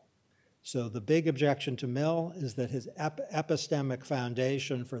Mill. So the big objection to Mill is that his epistemic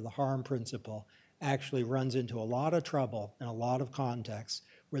foundation for the harm principle actually runs into a lot of trouble in a lot of contexts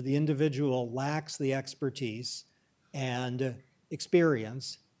where the individual lacks the expertise and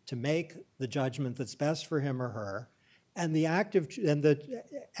experience to make the judgment that's best for him or her, and the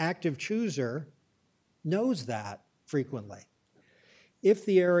active chooser knows that frequently. If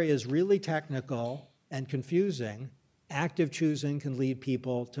the area is really technical and confusing, active choosing can lead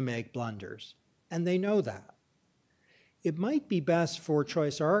people to make blunders, and they know that. It might be best for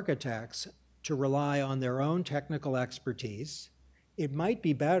choice architects to rely on their own technical expertise. It might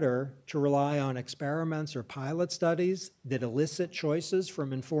be better to rely on experiments or pilot studies that elicit choices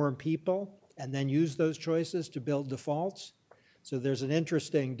from informed people and then use those choices to build defaults. So there's an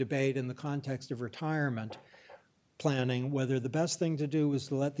interesting debate in the context of retirement planning whether the best thing to do is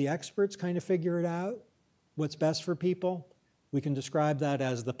to let the experts kind of figure it out, what's best for people. We can describe that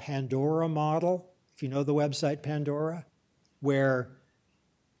as the Pandora model, if you know the website Pandora, where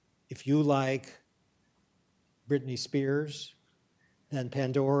if you like Britney Spears, then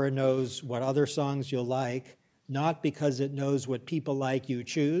Pandora knows what other songs you'll like, not because it knows what people like you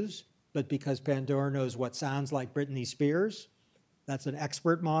choose, but because Pandora knows what sounds like Britney Spears. That's an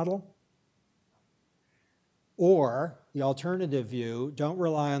expert model. Or the alternative view, don't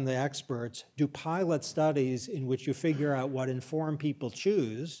rely on the experts, do pilot studies in which you figure out what informed people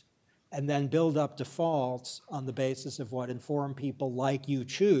choose, and then build up defaults on the basis of what informed people like you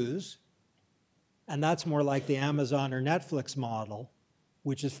choose. And that's more like the Amazon or Netflix model,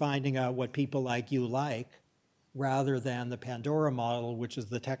 which is finding out what people like you like, rather than the Pandora model, which is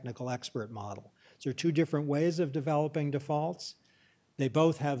the technical expert model. So there are two different ways of developing defaults. They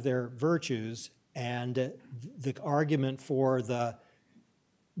both have their virtues, and the argument for the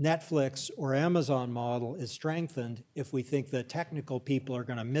Netflix or Amazon model is strengthened if we think that technical people are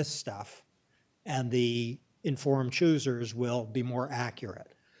going to miss stuff and the informed choosers will be more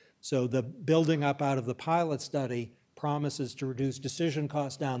accurate. So the building up out of the pilot study promises to reduce decision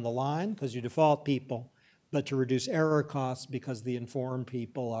costs down the line because you default people, but to reduce error costs because the informed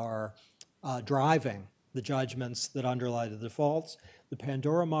people are driving the judgments that underlie the defaults. The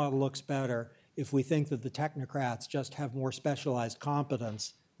Pandora model looks better if we think that the technocrats just have more specialized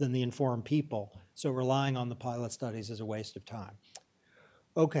competence than the informed people, so relying on the pilot studies is a waste of time.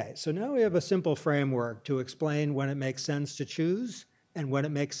 Okay, so now we have a simple framework to explain when it makes sense to choose and when it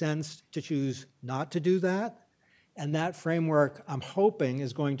makes sense to choose not to do that. And that framework, I'm hoping,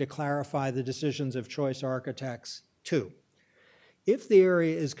 is going to clarify the decisions of choice architects too. If the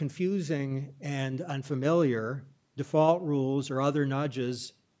area is confusing and unfamiliar, default rules or other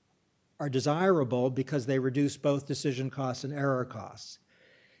nudges are desirable because they reduce both decision costs and error costs.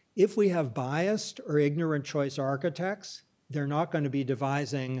 If we have biased or ignorant choice architects, they're not going to be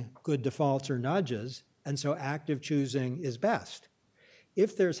devising good defaults or nudges, and so active choosing is best.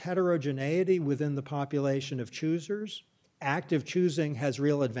 If there's heterogeneity within the population of choosers, active choosing has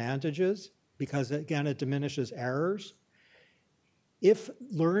real advantages because, again, it diminishes errors. If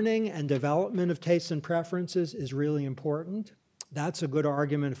learning and development of tastes and preferences is really important, that's a good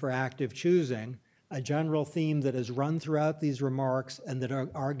argument for active choosing, a general theme that is run throughout these remarks and that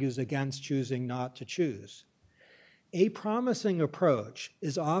argues against choosing not to choose. A promising approach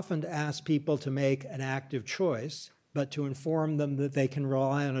is often to ask people to make an active choice, but to inform them that they can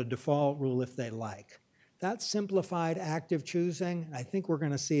rely on a default rule if they like. That's simplified active choosing. I think we're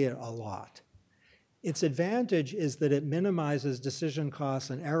going to see it a lot. Its advantage is that it minimizes decision costs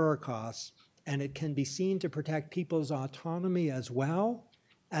and error costs, and it can be seen to protect people's autonomy as well,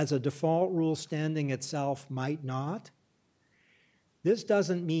 as a default rule standing itself might not. This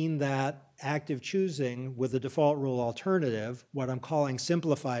doesn't mean that active choosing with a default rule alternative, what I'm calling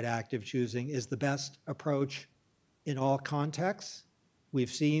simplified active choosing, is the best approach in all contexts.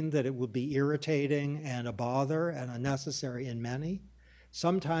 We've seen that it would be irritating and a bother and unnecessary in many.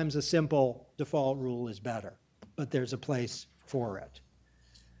 Sometimes a simple default rule is better, but there's a place for it.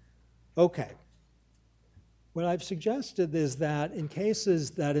 Okay. What I've suggested is that in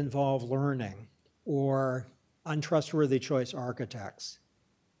cases that involve learning or untrustworthy choice architects,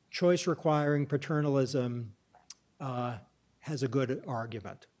 choice requiring paternalism has a good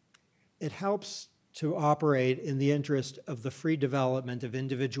argument. It helps to operate in the interest of the free development of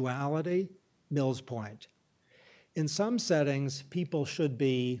individuality, Mill's point. In some settings, people should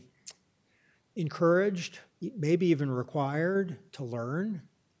be encouraged, maybe even required to learn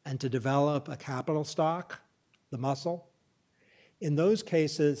and to develop a capital stock, the muscle. In those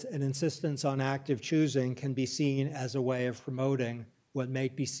cases, an insistence on active choosing can be seen as a way of promoting what may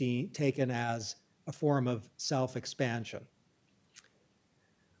be taken as a form of self-expansion.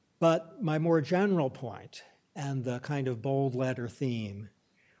 But my more general point, and the kind of bold letter theme,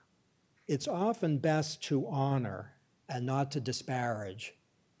 it's often best to honor and not to disparage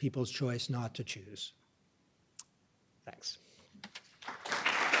people's choice not to choose. Thanks.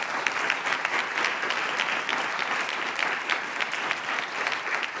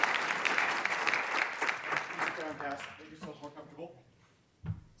 Make yourself more comfortable.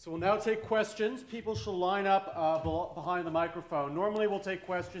 So we'll now take questions. People shall line up behind the microphone. Normally we'll take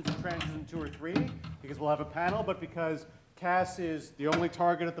questions in tranches in 2 or 3 because we'll have a panel, but because Cass is the only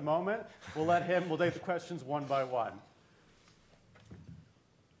target at the moment, we'll take the questions one by one.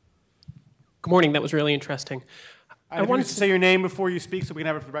 Good morning. That was really interesting. I wanted to say your name before you speak so we can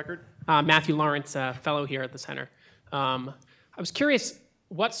have it for the record. Matthew Lawrence, fellow here at the center. I was curious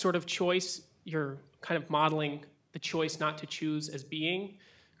what sort of choice you're kind of modeling the choice not to choose as being.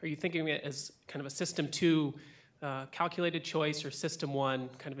 Are you thinking of it as kind of a system 2 calculated choice, or system 1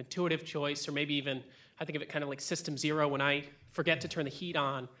 kind of intuitive choice, or maybe even I think of it kind of like system 0 when I forget to turn the heat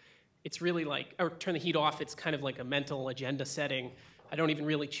on. It's really like, or turn the heat off, it's kind of like a mental agenda setting. I don't even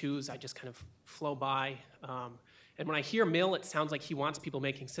really choose, I just kind of flow by. And when I hear Mill, it sounds like he wants people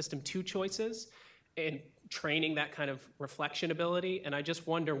making system 2 choices and training that kind of reflection ability. And I just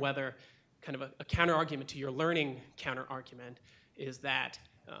wonder whether kind of a counter-argument to your learning counter-argument is that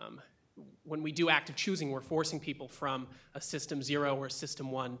when we do active choosing, we're forcing people from a system 0 or a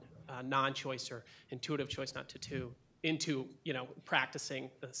system 1 non-choice or intuitive choice not to 2 into practicing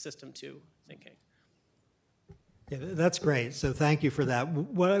the system 2 thinking. Yeah, that's great. So thank you for that.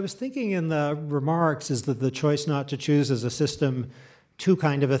 What I was thinking in the remarks is that the choice not to choose is a system 2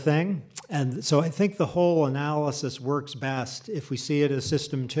 kind of a thing. And so I think the whole analysis works best if we see it as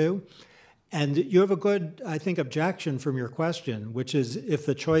system 2. And you have a good, I think, objection from your question, which is if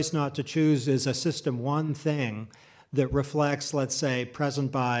the choice not to choose is a system 1 thing that reflects, let's say,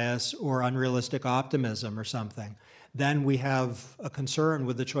 present bias or unrealistic optimism or something, then we have a concern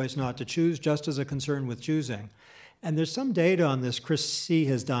with the choice not to choose, just as a concern with choosing. And there's some data on this. Chris C.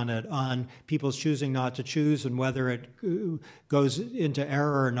 has done it on people's choosing not to choose and whether it goes into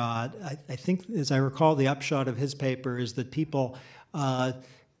error or not. I think, as I recall, the upshot of his paper is that people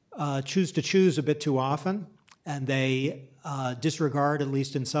choose to choose a bit too often, and they disregard, at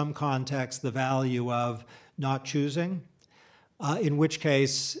least in some contexts, the value of not choosing, in which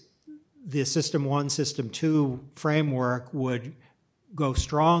case the system 1, system 2 framework would go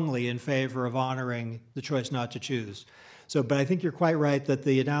strongly in favor of honoring the choice not to choose. So, but I think you're quite right that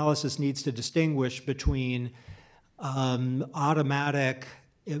the analysis needs to distinguish between automatic,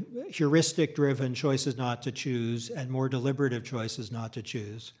 heuristic-driven choices not to choose and more deliberative choices not to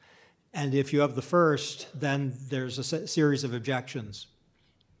choose. And if you have the first, then there's a series of objections.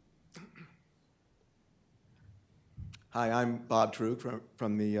 Hi, I'm Bob Trug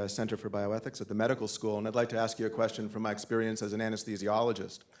from the Center for Bioethics at the medical school, and I'd like to ask you a question from my experience as an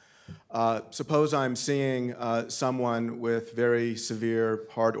anesthesiologist. Suppose I'm seeing someone with very severe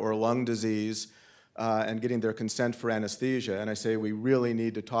heart or lung disease and getting their consent for anesthesia, and I say, we really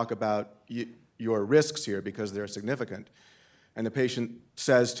need to talk about your risks here because they're significant. And the patient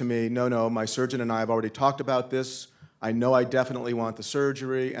says to me, no, my surgeon and I have already talked about this. I know I definitely want the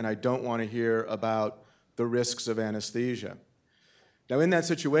surgery, and I don't want to hear about the risks of anesthesia. Now, in that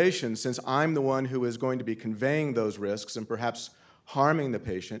situation, since I'm the one who is going to be conveying those risks and perhaps harming the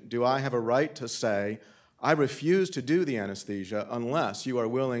patient, do I have a right to say, I refuse to do the anesthesia unless you are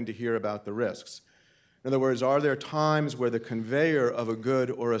willing to hear about the risks? In other words, are there times where the conveyor of a good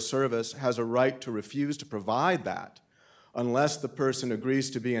or a service has a right to refuse to provide that unless the person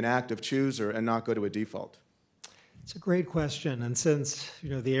agrees to be an active chooser and not go to a default? It's a great question, and since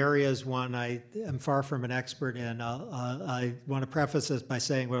the area is one I am far from an expert in, I want to preface this by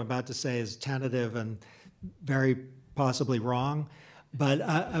saying what I'm about to say is tentative and very possibly wrong, but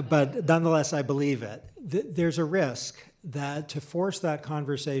nonetheless I believe it. There's a risk that to force that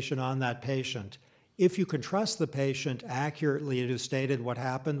conversation on that patient, if you can trust the patient accurately to have stated what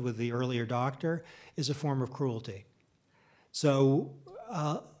happened with the earlier doctor, is a form of cruelty. So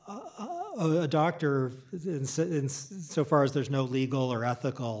a doctor, so far as there's no legal or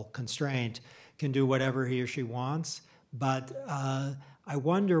ethical constraint, can do whatever he or she wants, but I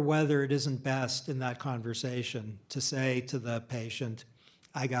wonder whether it isn't best in that conversation to say to the patient,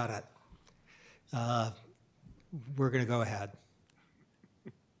 I got it. We're going to go ahead.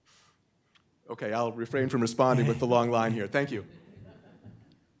 Okay, I'll refrain from responding with the long line here. Thank you.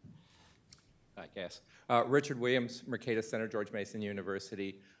 I guess. Richard Williams, Mercatus Center, George Mason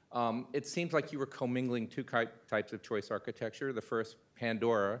University. It seems like you were commingling two types of choice architecture. The first,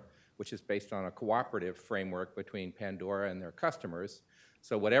 Pandora, which is based on a cooperative framework between Pandora and their customers.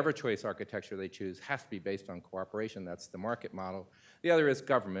 So whatever choice architecture they choose has to be based on cooperation. That's the market model. The other is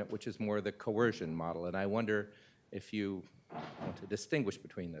government, which is more the coercion model. And I wonder if you want to distinguish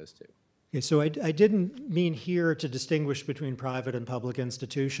between those two. Okay, so I didn't mean here to distinguish between private and public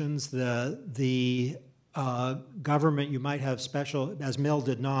institutions. The government, you might have special, as Mill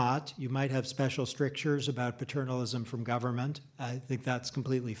did not, you might have special strictures about paternalism from government. I think that's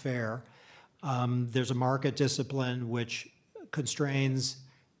completely fair. There's a market discipline which constrains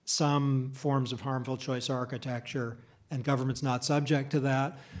some forms of harmful choice architecture, and government's not subject to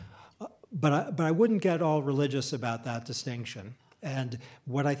that. But I wouldn't get all religious about that distinction. And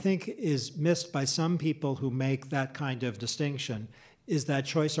what I think is missed by some people who make that kind of distinction is that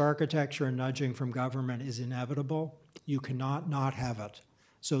choice architecture and nudging from government is inevitable. You cannot not have it.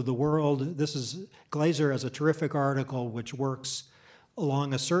 So the world, Glaser has a terrific article which works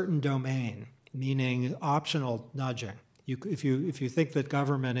along a certain domain, meaning optional nudging. If you think that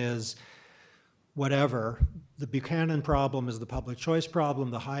government is whatever, the Buchanan problem is the public choice problem,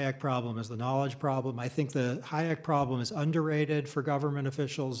 the Hayek problem is the knowledge problem. I think the Hayek problem is underrated for government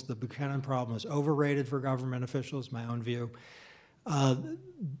officials. The Buchanan problem is overrated for government officials, my own view.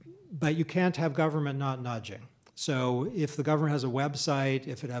 But you can't have government not nudging. So if the government has a website,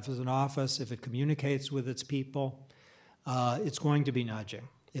 if it has an office, if it communicates with its people, it's going to be nudging.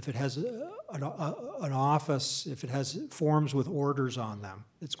 If it has an office, if it has forms with orders on them,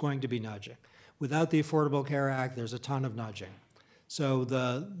 it's going to be nudging. Without the Affordable Care Act, there's a ton of nudging. So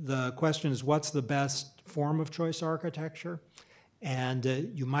the question is, what's the best form of choice architecture? And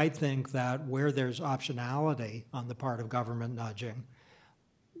you might think that where there's optionality on the part of government nudging,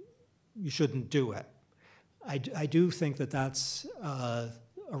 you shouldn't do it. I do think that that's a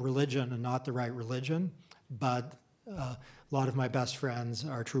religion and not the right religion, but a lot of my best friends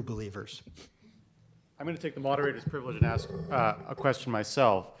are true believers. I'm going to take the moderator's privilege and ask a question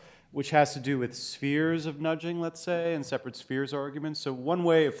myself, which has to do with spheres of nudging, let's say, and separate spheres arguments. So one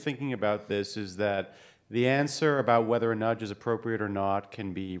way of thinking about this is that the answer about whether a nudge is appropriate or not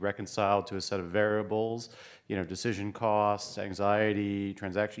can be reconciled to a set of variables, decision costs, anxiety,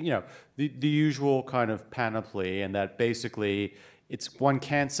 transaction, the usual kind of panoply, and that basically one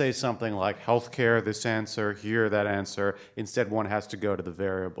can't say something like healthcare, this answer, here, that answer. Instead, one has to go to the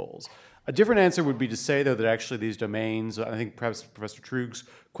variables. A different answer would be to say, though, that actually these domains, I think perhaps Professor Trug's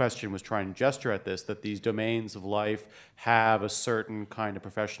question was trying to gesture at this, that these domains of life have a certain kind of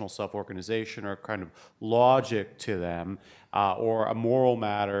professional self-organization or a kind of logic to them, or a moral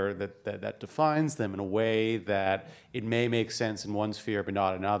matter that defines them in a way that it may make sense in one sphere but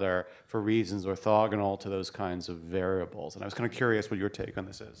not another for reasons orthogonal to those kinds of variables. And I was kind of curious what your take on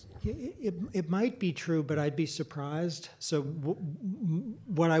this is. It might be true, but I'd be surprised. So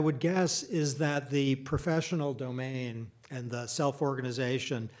what I would guess is that the professional domain and the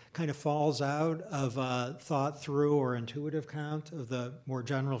self-organization kind of falls out of a thought-through or intuitive count of the more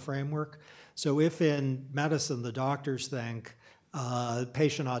general framework. So if in medicine the doctors think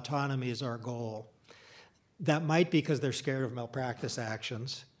patient autonomy is our goal, that might be because they're scared of malpractice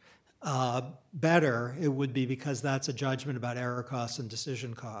actions. Better, it would be because that's a judgment about error costs and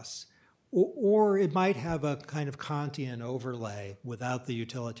decision costs. Or it might have a kind of Kantian overlay without the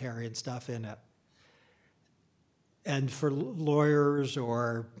utilitarian stuff in it. And for lawyers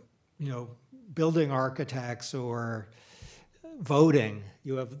or, building architects or voting,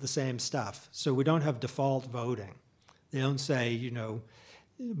 you have the same stuff. So we don't have default voting. They don't say,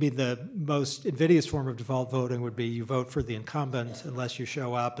 the most invidious form of default voting would be you vote for the incumbent unless you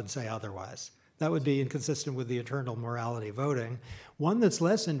show up and say otherwise. That would be inconsistent with the eternal morality voting. One that's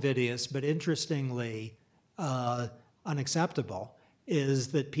less invidious, but interestingly unacceptable, is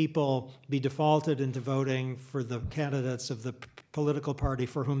that people be defaulted into voting for the candidates of the political party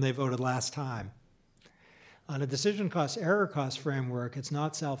for whom they voted last time. On a decision cost, error cost framework, it's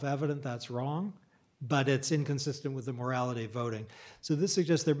not self-evident that's wrong, but it's inconsistent with the morality of voting. So this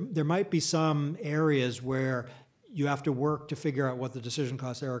suggests there might be some areas where you have to work to figure out what the decision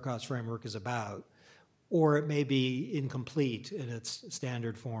cost, error cost framework is about, or it may be incomplete in its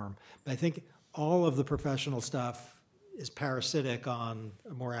standard form. But I think all of the professional stuff is parasitic on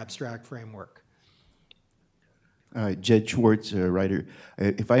a more abstract framework. Jed Schwartz, writer.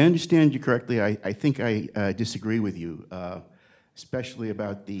 If I understand you correctly, I think I disagree with you, especially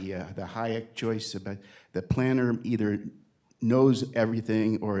about the Hayek choice, about the planner either knows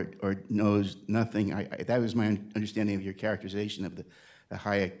everything or knows nothing. That was my understanding of your characterization of the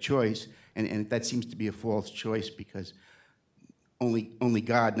Hayek choice, and that seems to be a false choice because only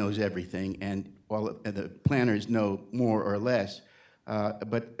God knows everything, and all the planners know more or less.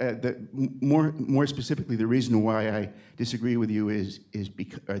 But more specifically, the reason why I disagree with you is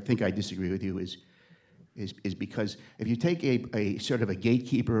because I think I disagree with you is because if you take a sort of a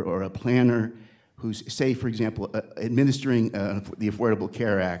gatekeeper or a planner who's, say, for example, administering the Affordable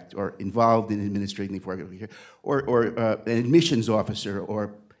Care Act or involved in administrating the Affordable Care, or an admissions officer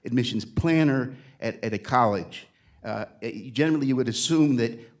or admissions planner at a college, generally you would assume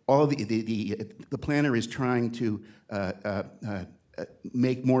that all the planner is trying to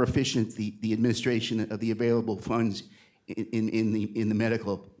make more efficient the administration of the available funds in the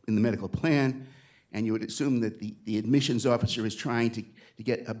medical plan, and you would assume that the admissions officer is trying to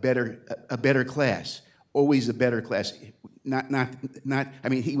get a better class, always a better class. Not. I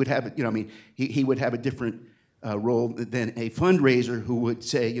mean, he would have, he would have a different role than a fundraiser who would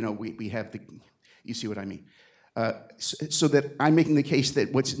say, we have the. You see what I mean? So that I'm making the case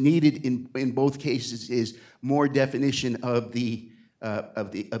that what's needed in both cases is more definition of the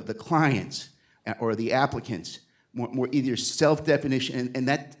clients or the applicants, more either self-definition, and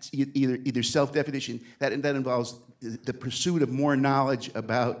that either self-definition that involves the pursuit of more knowledge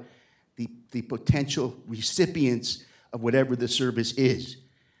about the potential recipients of whatever the service is.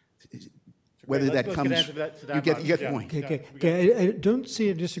 Whether that comes, you get the point. Okay. I don't see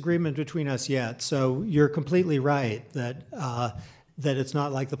a disagreement between us yet. So you're completely right that that it's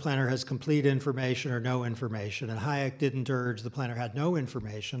not like the planner has complete information or no information. And Hayek didn't urge the planner had no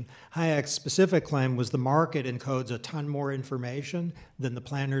information. Hayek's specific claim was the market encodes a ton more information than the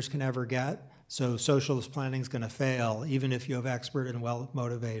planners can ever get. So socialist planning is going to fail, even if you have expert and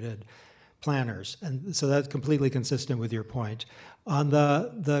well-motivated planners. And so that's completely consistent with your point. On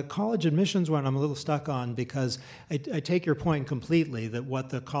the college admissions one, I'm a little stuck on because I take your point completely that what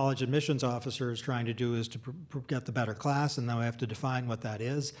the college admissions officer is trying to do is to get the better class, and now I have to define what that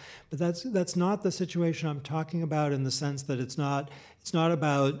is. But that's not the situation I'm talking about in the sense that it's not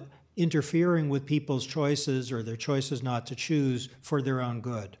about interfering with people's choices or their choices not to choose for their own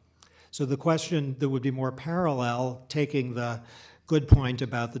good. So the question that would be more parallel, taking the good point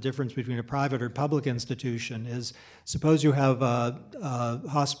about the difference between a private or public institution, is suppose you have a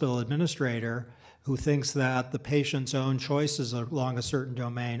hospital administrator who thinks that the patient's own choices along a certain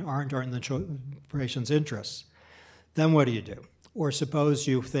domain aren't in the patient's interests. Then what do you do? Or suppose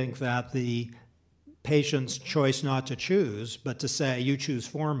you think that the patient's choice not to choose, but to say, you choose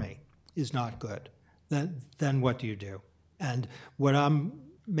for me, is not good. Then what do you do? And what I'm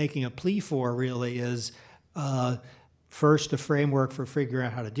making a plea for really is first, a framework for figuring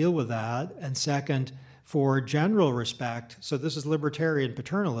out how to deal with that, and second, for general respect, so this is libertarian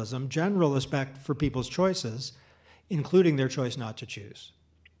paternalism, general respect for people's choices, including their choice not to choose.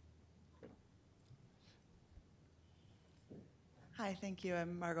 Hi, thank you.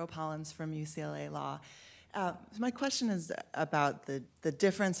 I'm Margot Pollins from UCLA Law. My question is about the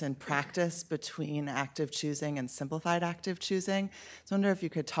difference in practice between active choosing and simplified active choosing. So I wonder if you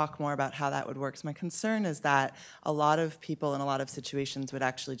could talk more about how that would work. So my concern is that a lot of people in a lot of situations would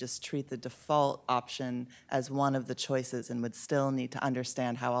actually just treat the default option as one of the choices and would still need to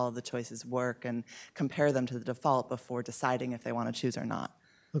understand how all of the choices work and compare them to the default before deciding if they want to choose or not.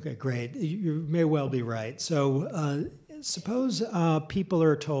 Okay, great. You may well be right. So suppose people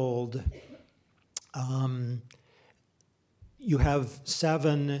are told, you have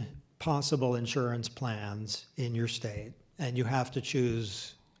 7 possible insurance plans in your state, and you have to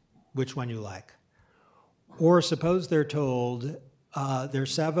choose which one you like. Or suppose they're told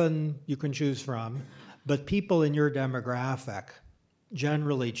there's 7 you can choose from, but people in your demographic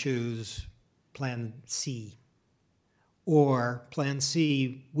generally choose Plan C. Or Plan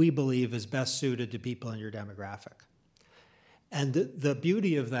C, we believe, is best suited to people in your demographic. And the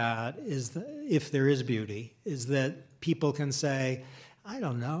beauty of that is, if there is beauty, is that people can say, I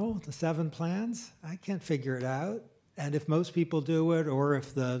don't know, the 7 plans, I can't figure it out. And if most people do it, or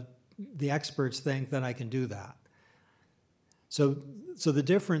if the experts think, then I can do that. So the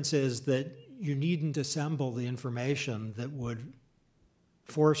difference is that you needn't assemble the information that would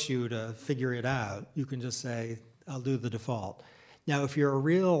force you to figure it out. You can just say, I'll do the default. Now, if you're a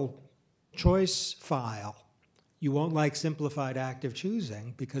real choice file, you won't like simplified active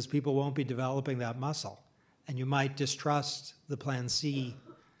choosing because people won't be developing that muscle. And you might distrust the Plan C.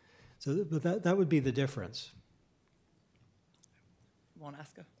 So but that would be the difference. Won't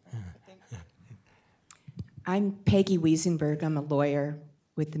ask a thing. I'm Peggy Wiesenberg. I'm a lawyer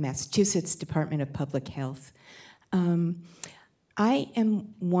with the Massachusetts Department of Public Health. I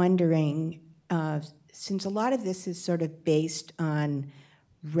am wondering, since a lot of this is sort of based on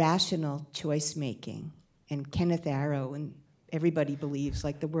rational choice making, and Kenneth Arrow and everybody believes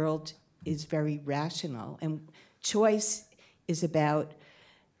like the world is very rational, and choice is about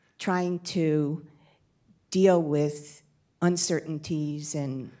trying to deal with uncertainties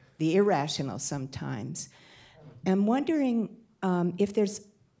and the irrational sometimes. I'm wondering if there's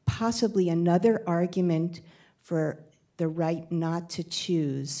possibly another argument for the right not to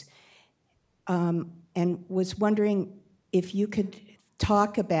choose, and was wondering if you could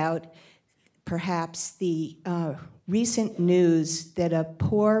talk about perhaps the recent news that a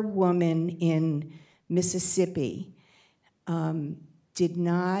poor woman in Mississippi did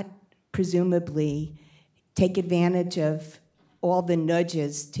not presumably take advantage of all the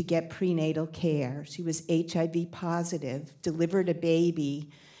nudges to get prenatal care. She was HIV positive, delivered a baby,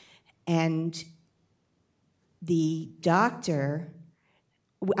 and the doctor,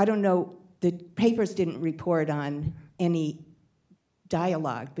 I don't know, the papers didn't report on any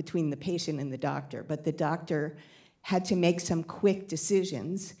dialogue between the patient and the doctor, but the doctor had to make some quick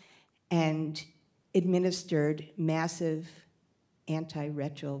decisions and administered massive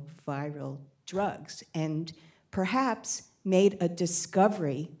antiretroviral drugs, and perhaps made a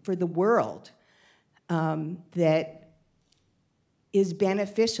discovery for the world that is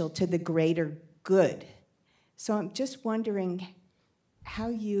beneficial to the greater good. So I'm just wondering how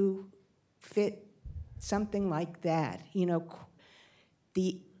you fit something like that, you know,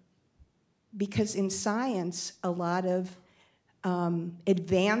 because in science, a lot of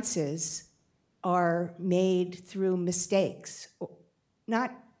advances are made through mistakes,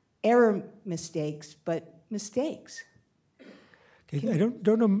 not error mistakes, but mistakes. Okay, I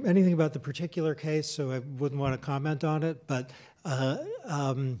don't know anything about the particular case, so I wouldn't want to comment on it, but I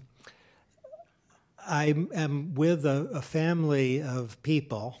am with a family of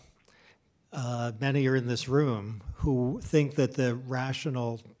people, many are in this room, who think that the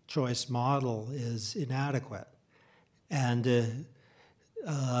rational choice model is inadequate. And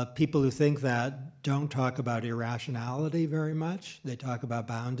people who think that don't talk about irrationality very much. They talk about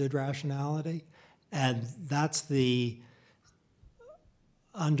bounded rationality. And that's the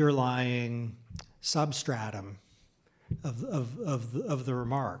underlying substratum of the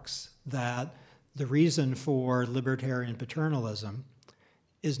remarks, that the reason for libertarian paternalism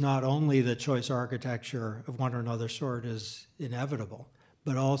is not only that choice architecture of one or another sort is inevitable,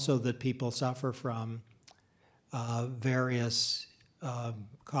 but also that people suffer from various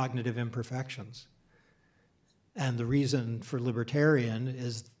cognitive imperfections. And the reason for libertarian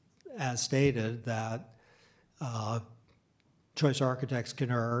is, as stated, that choice architects can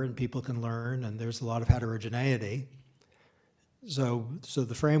err and people can learn, and there's a lot of heterogeneity. So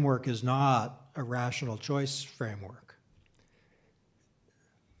the framework is not a rational choice framework.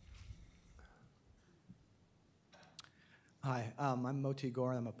 Hi, I'm Moti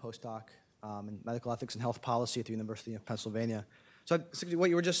Gorin. I'm a postdoc in medical ethics and health policy at the University of Pennsylvania. So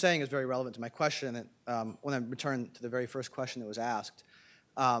what you were just saying is very relevant to my question. And when I return to the very first question that was asked,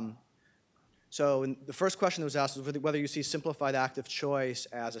 so the first question that was asked was whether you see simplified active choice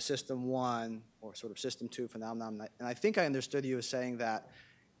as a system 1 or sort of system 2 phenomenon. And I think I understood you as saying that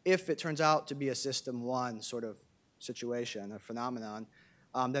if it turns out to be a system 1 sort of situation or phenomenon,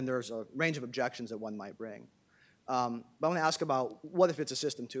 then there's a range of objections that one might bring. But I want to ask about what if it's a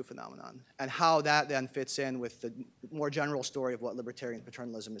system 2 phenomenon, and how that then fits in with the more general story of what libertarian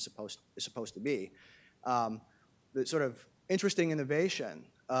paternalism is supposed to be. The sort of interesting innovation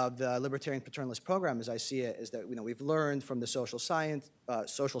of the libertarian paternalist program, as I see it, is that we've learned from the social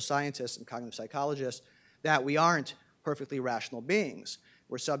scientists and cognitive psychologists that we aren't perfectly rational beings.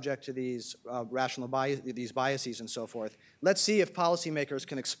 We're subject to these these biases and so forth. Let's see if policymakers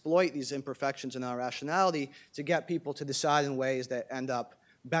can exploit these imperfections in our rationality to get people to decide in ways that end up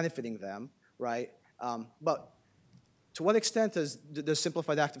benefiting them, right? But to what extent does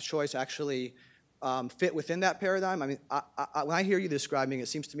simplified active choice actually fit within that paradigm? I mean, when I hear you describing it, it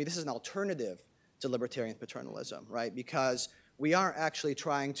seems to me this is an alternative to libertarian paternalism, right? Because we aren't actually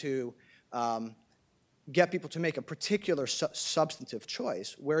trying to get people to make a particular substantive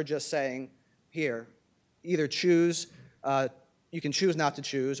choice. We're just saying, here, either choose, you can choose not to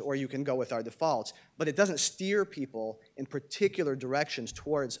choose, or you can go with our defaults. But it doesn't steer people in particular directions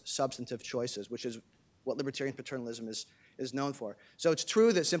towards substantive choices, which is what libertarian paternalism is known for. So it's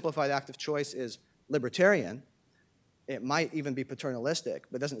true that simplified active choice is libertarian. It might even be paternalistic,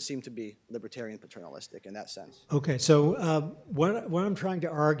 but doesn't seem to be libertarian paternalistic in that sense. Okay, so what I'm trying to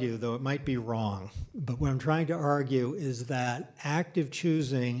argue, though it might be wrong, but what I'm trying to argue is that active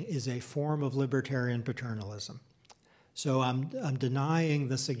choosing is a form of libertarian paternalism. So I'm denying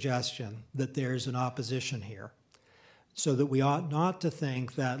the suggestion that there's an opposition here, so that we ought not to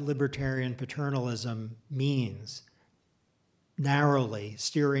think that libertarian paternalism means narrowly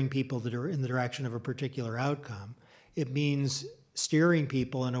steering people in the direction of a particular outcome. It means steering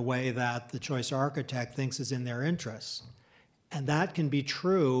people in a way that the choice architect thinks is in their interests. And that can be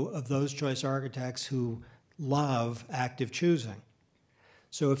true of those choice architects who love active choosing.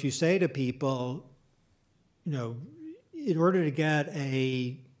 So if you say to people, you know, in order to get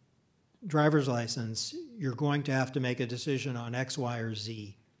a driver's license, you're going to have to make a decision on X, Y, or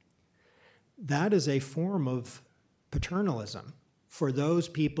Z. That is a form of paternalism for those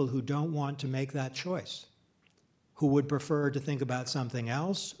people who don't want to make that choice, who would prefer to think about something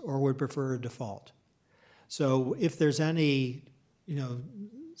else or would prefer a default. So if there's any, you know,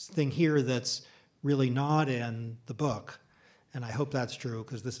 thing here that's really not in the book, and I hope that's true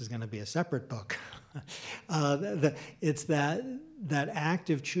because this is going to be a separate book, it's that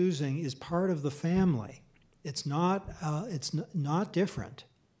active choosing is part of the family. It's not different.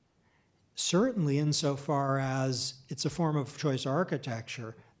 Certainly insofar as it's a form of choice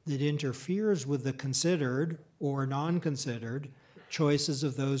architecture that interferes with the considered or non-considered choices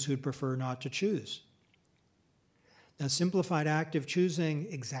of those who'd prefer not to choose. Now, simplified active choosing,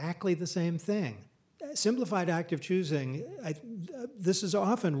 exactly the same thing. Simplified active choosing, this is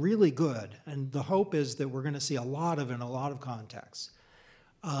often really good, and the hope is that we're going to see a lot of it in a lot of contexts,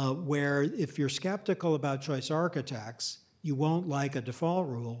 where if you're skeptical about choice architects, you won't like a default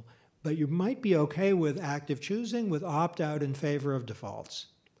rule, but you might be okay with active choosing with opt-out in favor of defaults.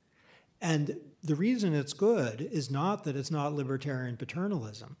 And the reason it's good is not that it's not libertarian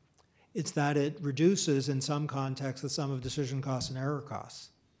paternalism. It's that it reduces, in some contexts, the sum of decision costs and error costs.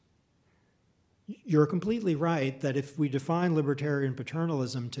 You're completely right that if we define libertarian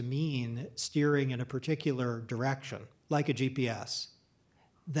paternalism to mean steering in a particular direction, like a GPS,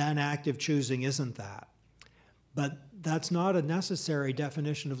 then active choosing isn't that. But that's not a necessary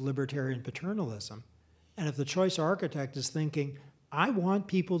definition of libertarian paternalism. And if the choice architect is thinking, I want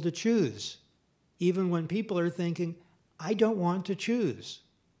people to choose, even when people are thinking, I don't want to choose,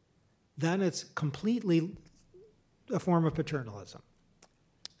 then it's completely a form of paternalism.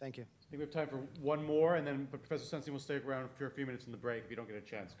 Thank you. I think we have time for one more, and then Professor Sunstein will stay around for a few minutes in the break if you don't get a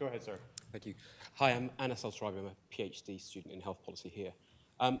chance. Go ahead, sir. Thank you. Hi, I'm Anas Al-Srabi. I'm a PhD student in health policy here.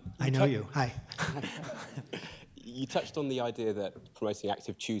 I know you. Hi. You touched on the idea that promoting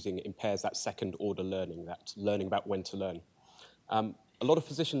active choosing impairs that second-order learning, that learning about when to learn. A lot of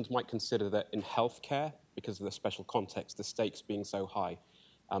physicians might consider that in healthcare, because of the special context, the stakes being so high,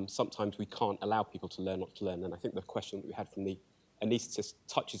 sometimes we can't allow people to learn not to learn. And I think the question that we had from the anaesthetist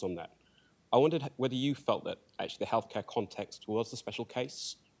touches on that. I wondered whether you felt that actually the healthcare context was the special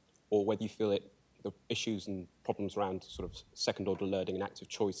case, or whether you feel the issues and problems around sort of second-order learning and active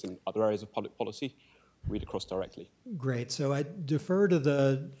choice in other areas of public policy read across directly. Great. So I defer to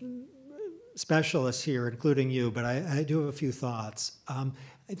the specialists here, including you, but I do have a few thoughts. I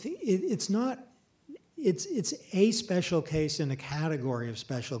think it's a special case in a category of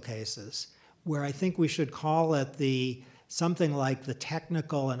special cases where I think we should call it something like the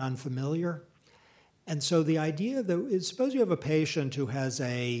technical and unfamiliar. And so the idea that, suppose you have a patient who has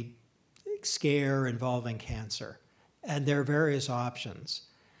a scare involving cancer, and there are various options.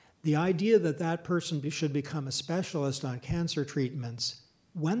 The idea that that person should become a specialist on cancer treatments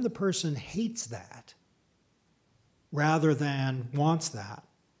when the person hates that rather than wants that,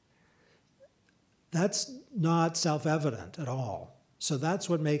 that's not self-evident at all. So that's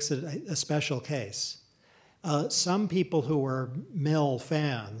what makes it a special case. Some people who are Mill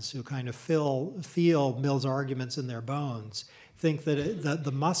fans, who kind of feel Mill's arguments in their bones, think that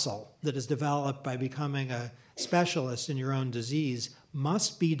the muscle that is developed by becoming a specialist in your own disease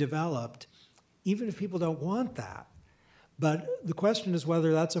must be developed, even if people don't want that. But the question is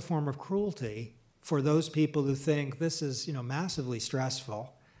whether that's a form of cruelty for those people who think this is, massively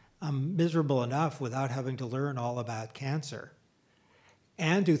stressful. I'm miserable enough without having to learn all about cancer.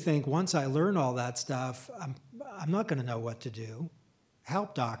 And who think, once I learn all that stuff, I'm not going to know what to do.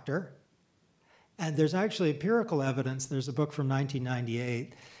 Help, doctor. And there's actually empirical evidence. There's a book from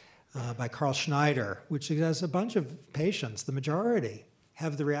 1998 by Carl Schneider, which has a bunch of patients, the majority,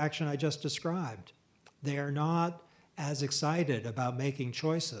 have the reaction I just described. They are not as excited about making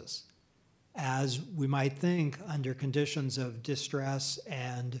choices as we might think under conditions of distress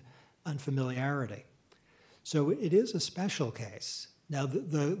and unfamiliarity. So it is a special case. Now,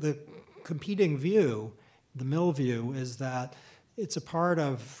 the competing view, the Mill view, is that it's a part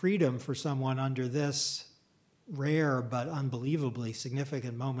of freedom for someone under this rare but unbelievably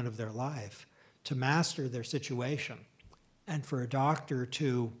significant moment of their life to master their situation And for a doctor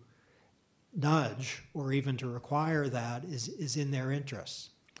to nudge or even to require that is in their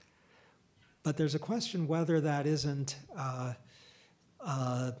interests. But there's a question whether that isn't kind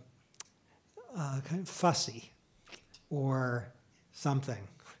of fussy or something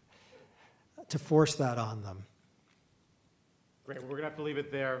to force that on them. Great. Well, we're going to have to leave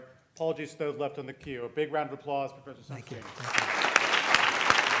it there. Apologies to those left on the queue. A big round of applause, Professor Sunstein. Thank you.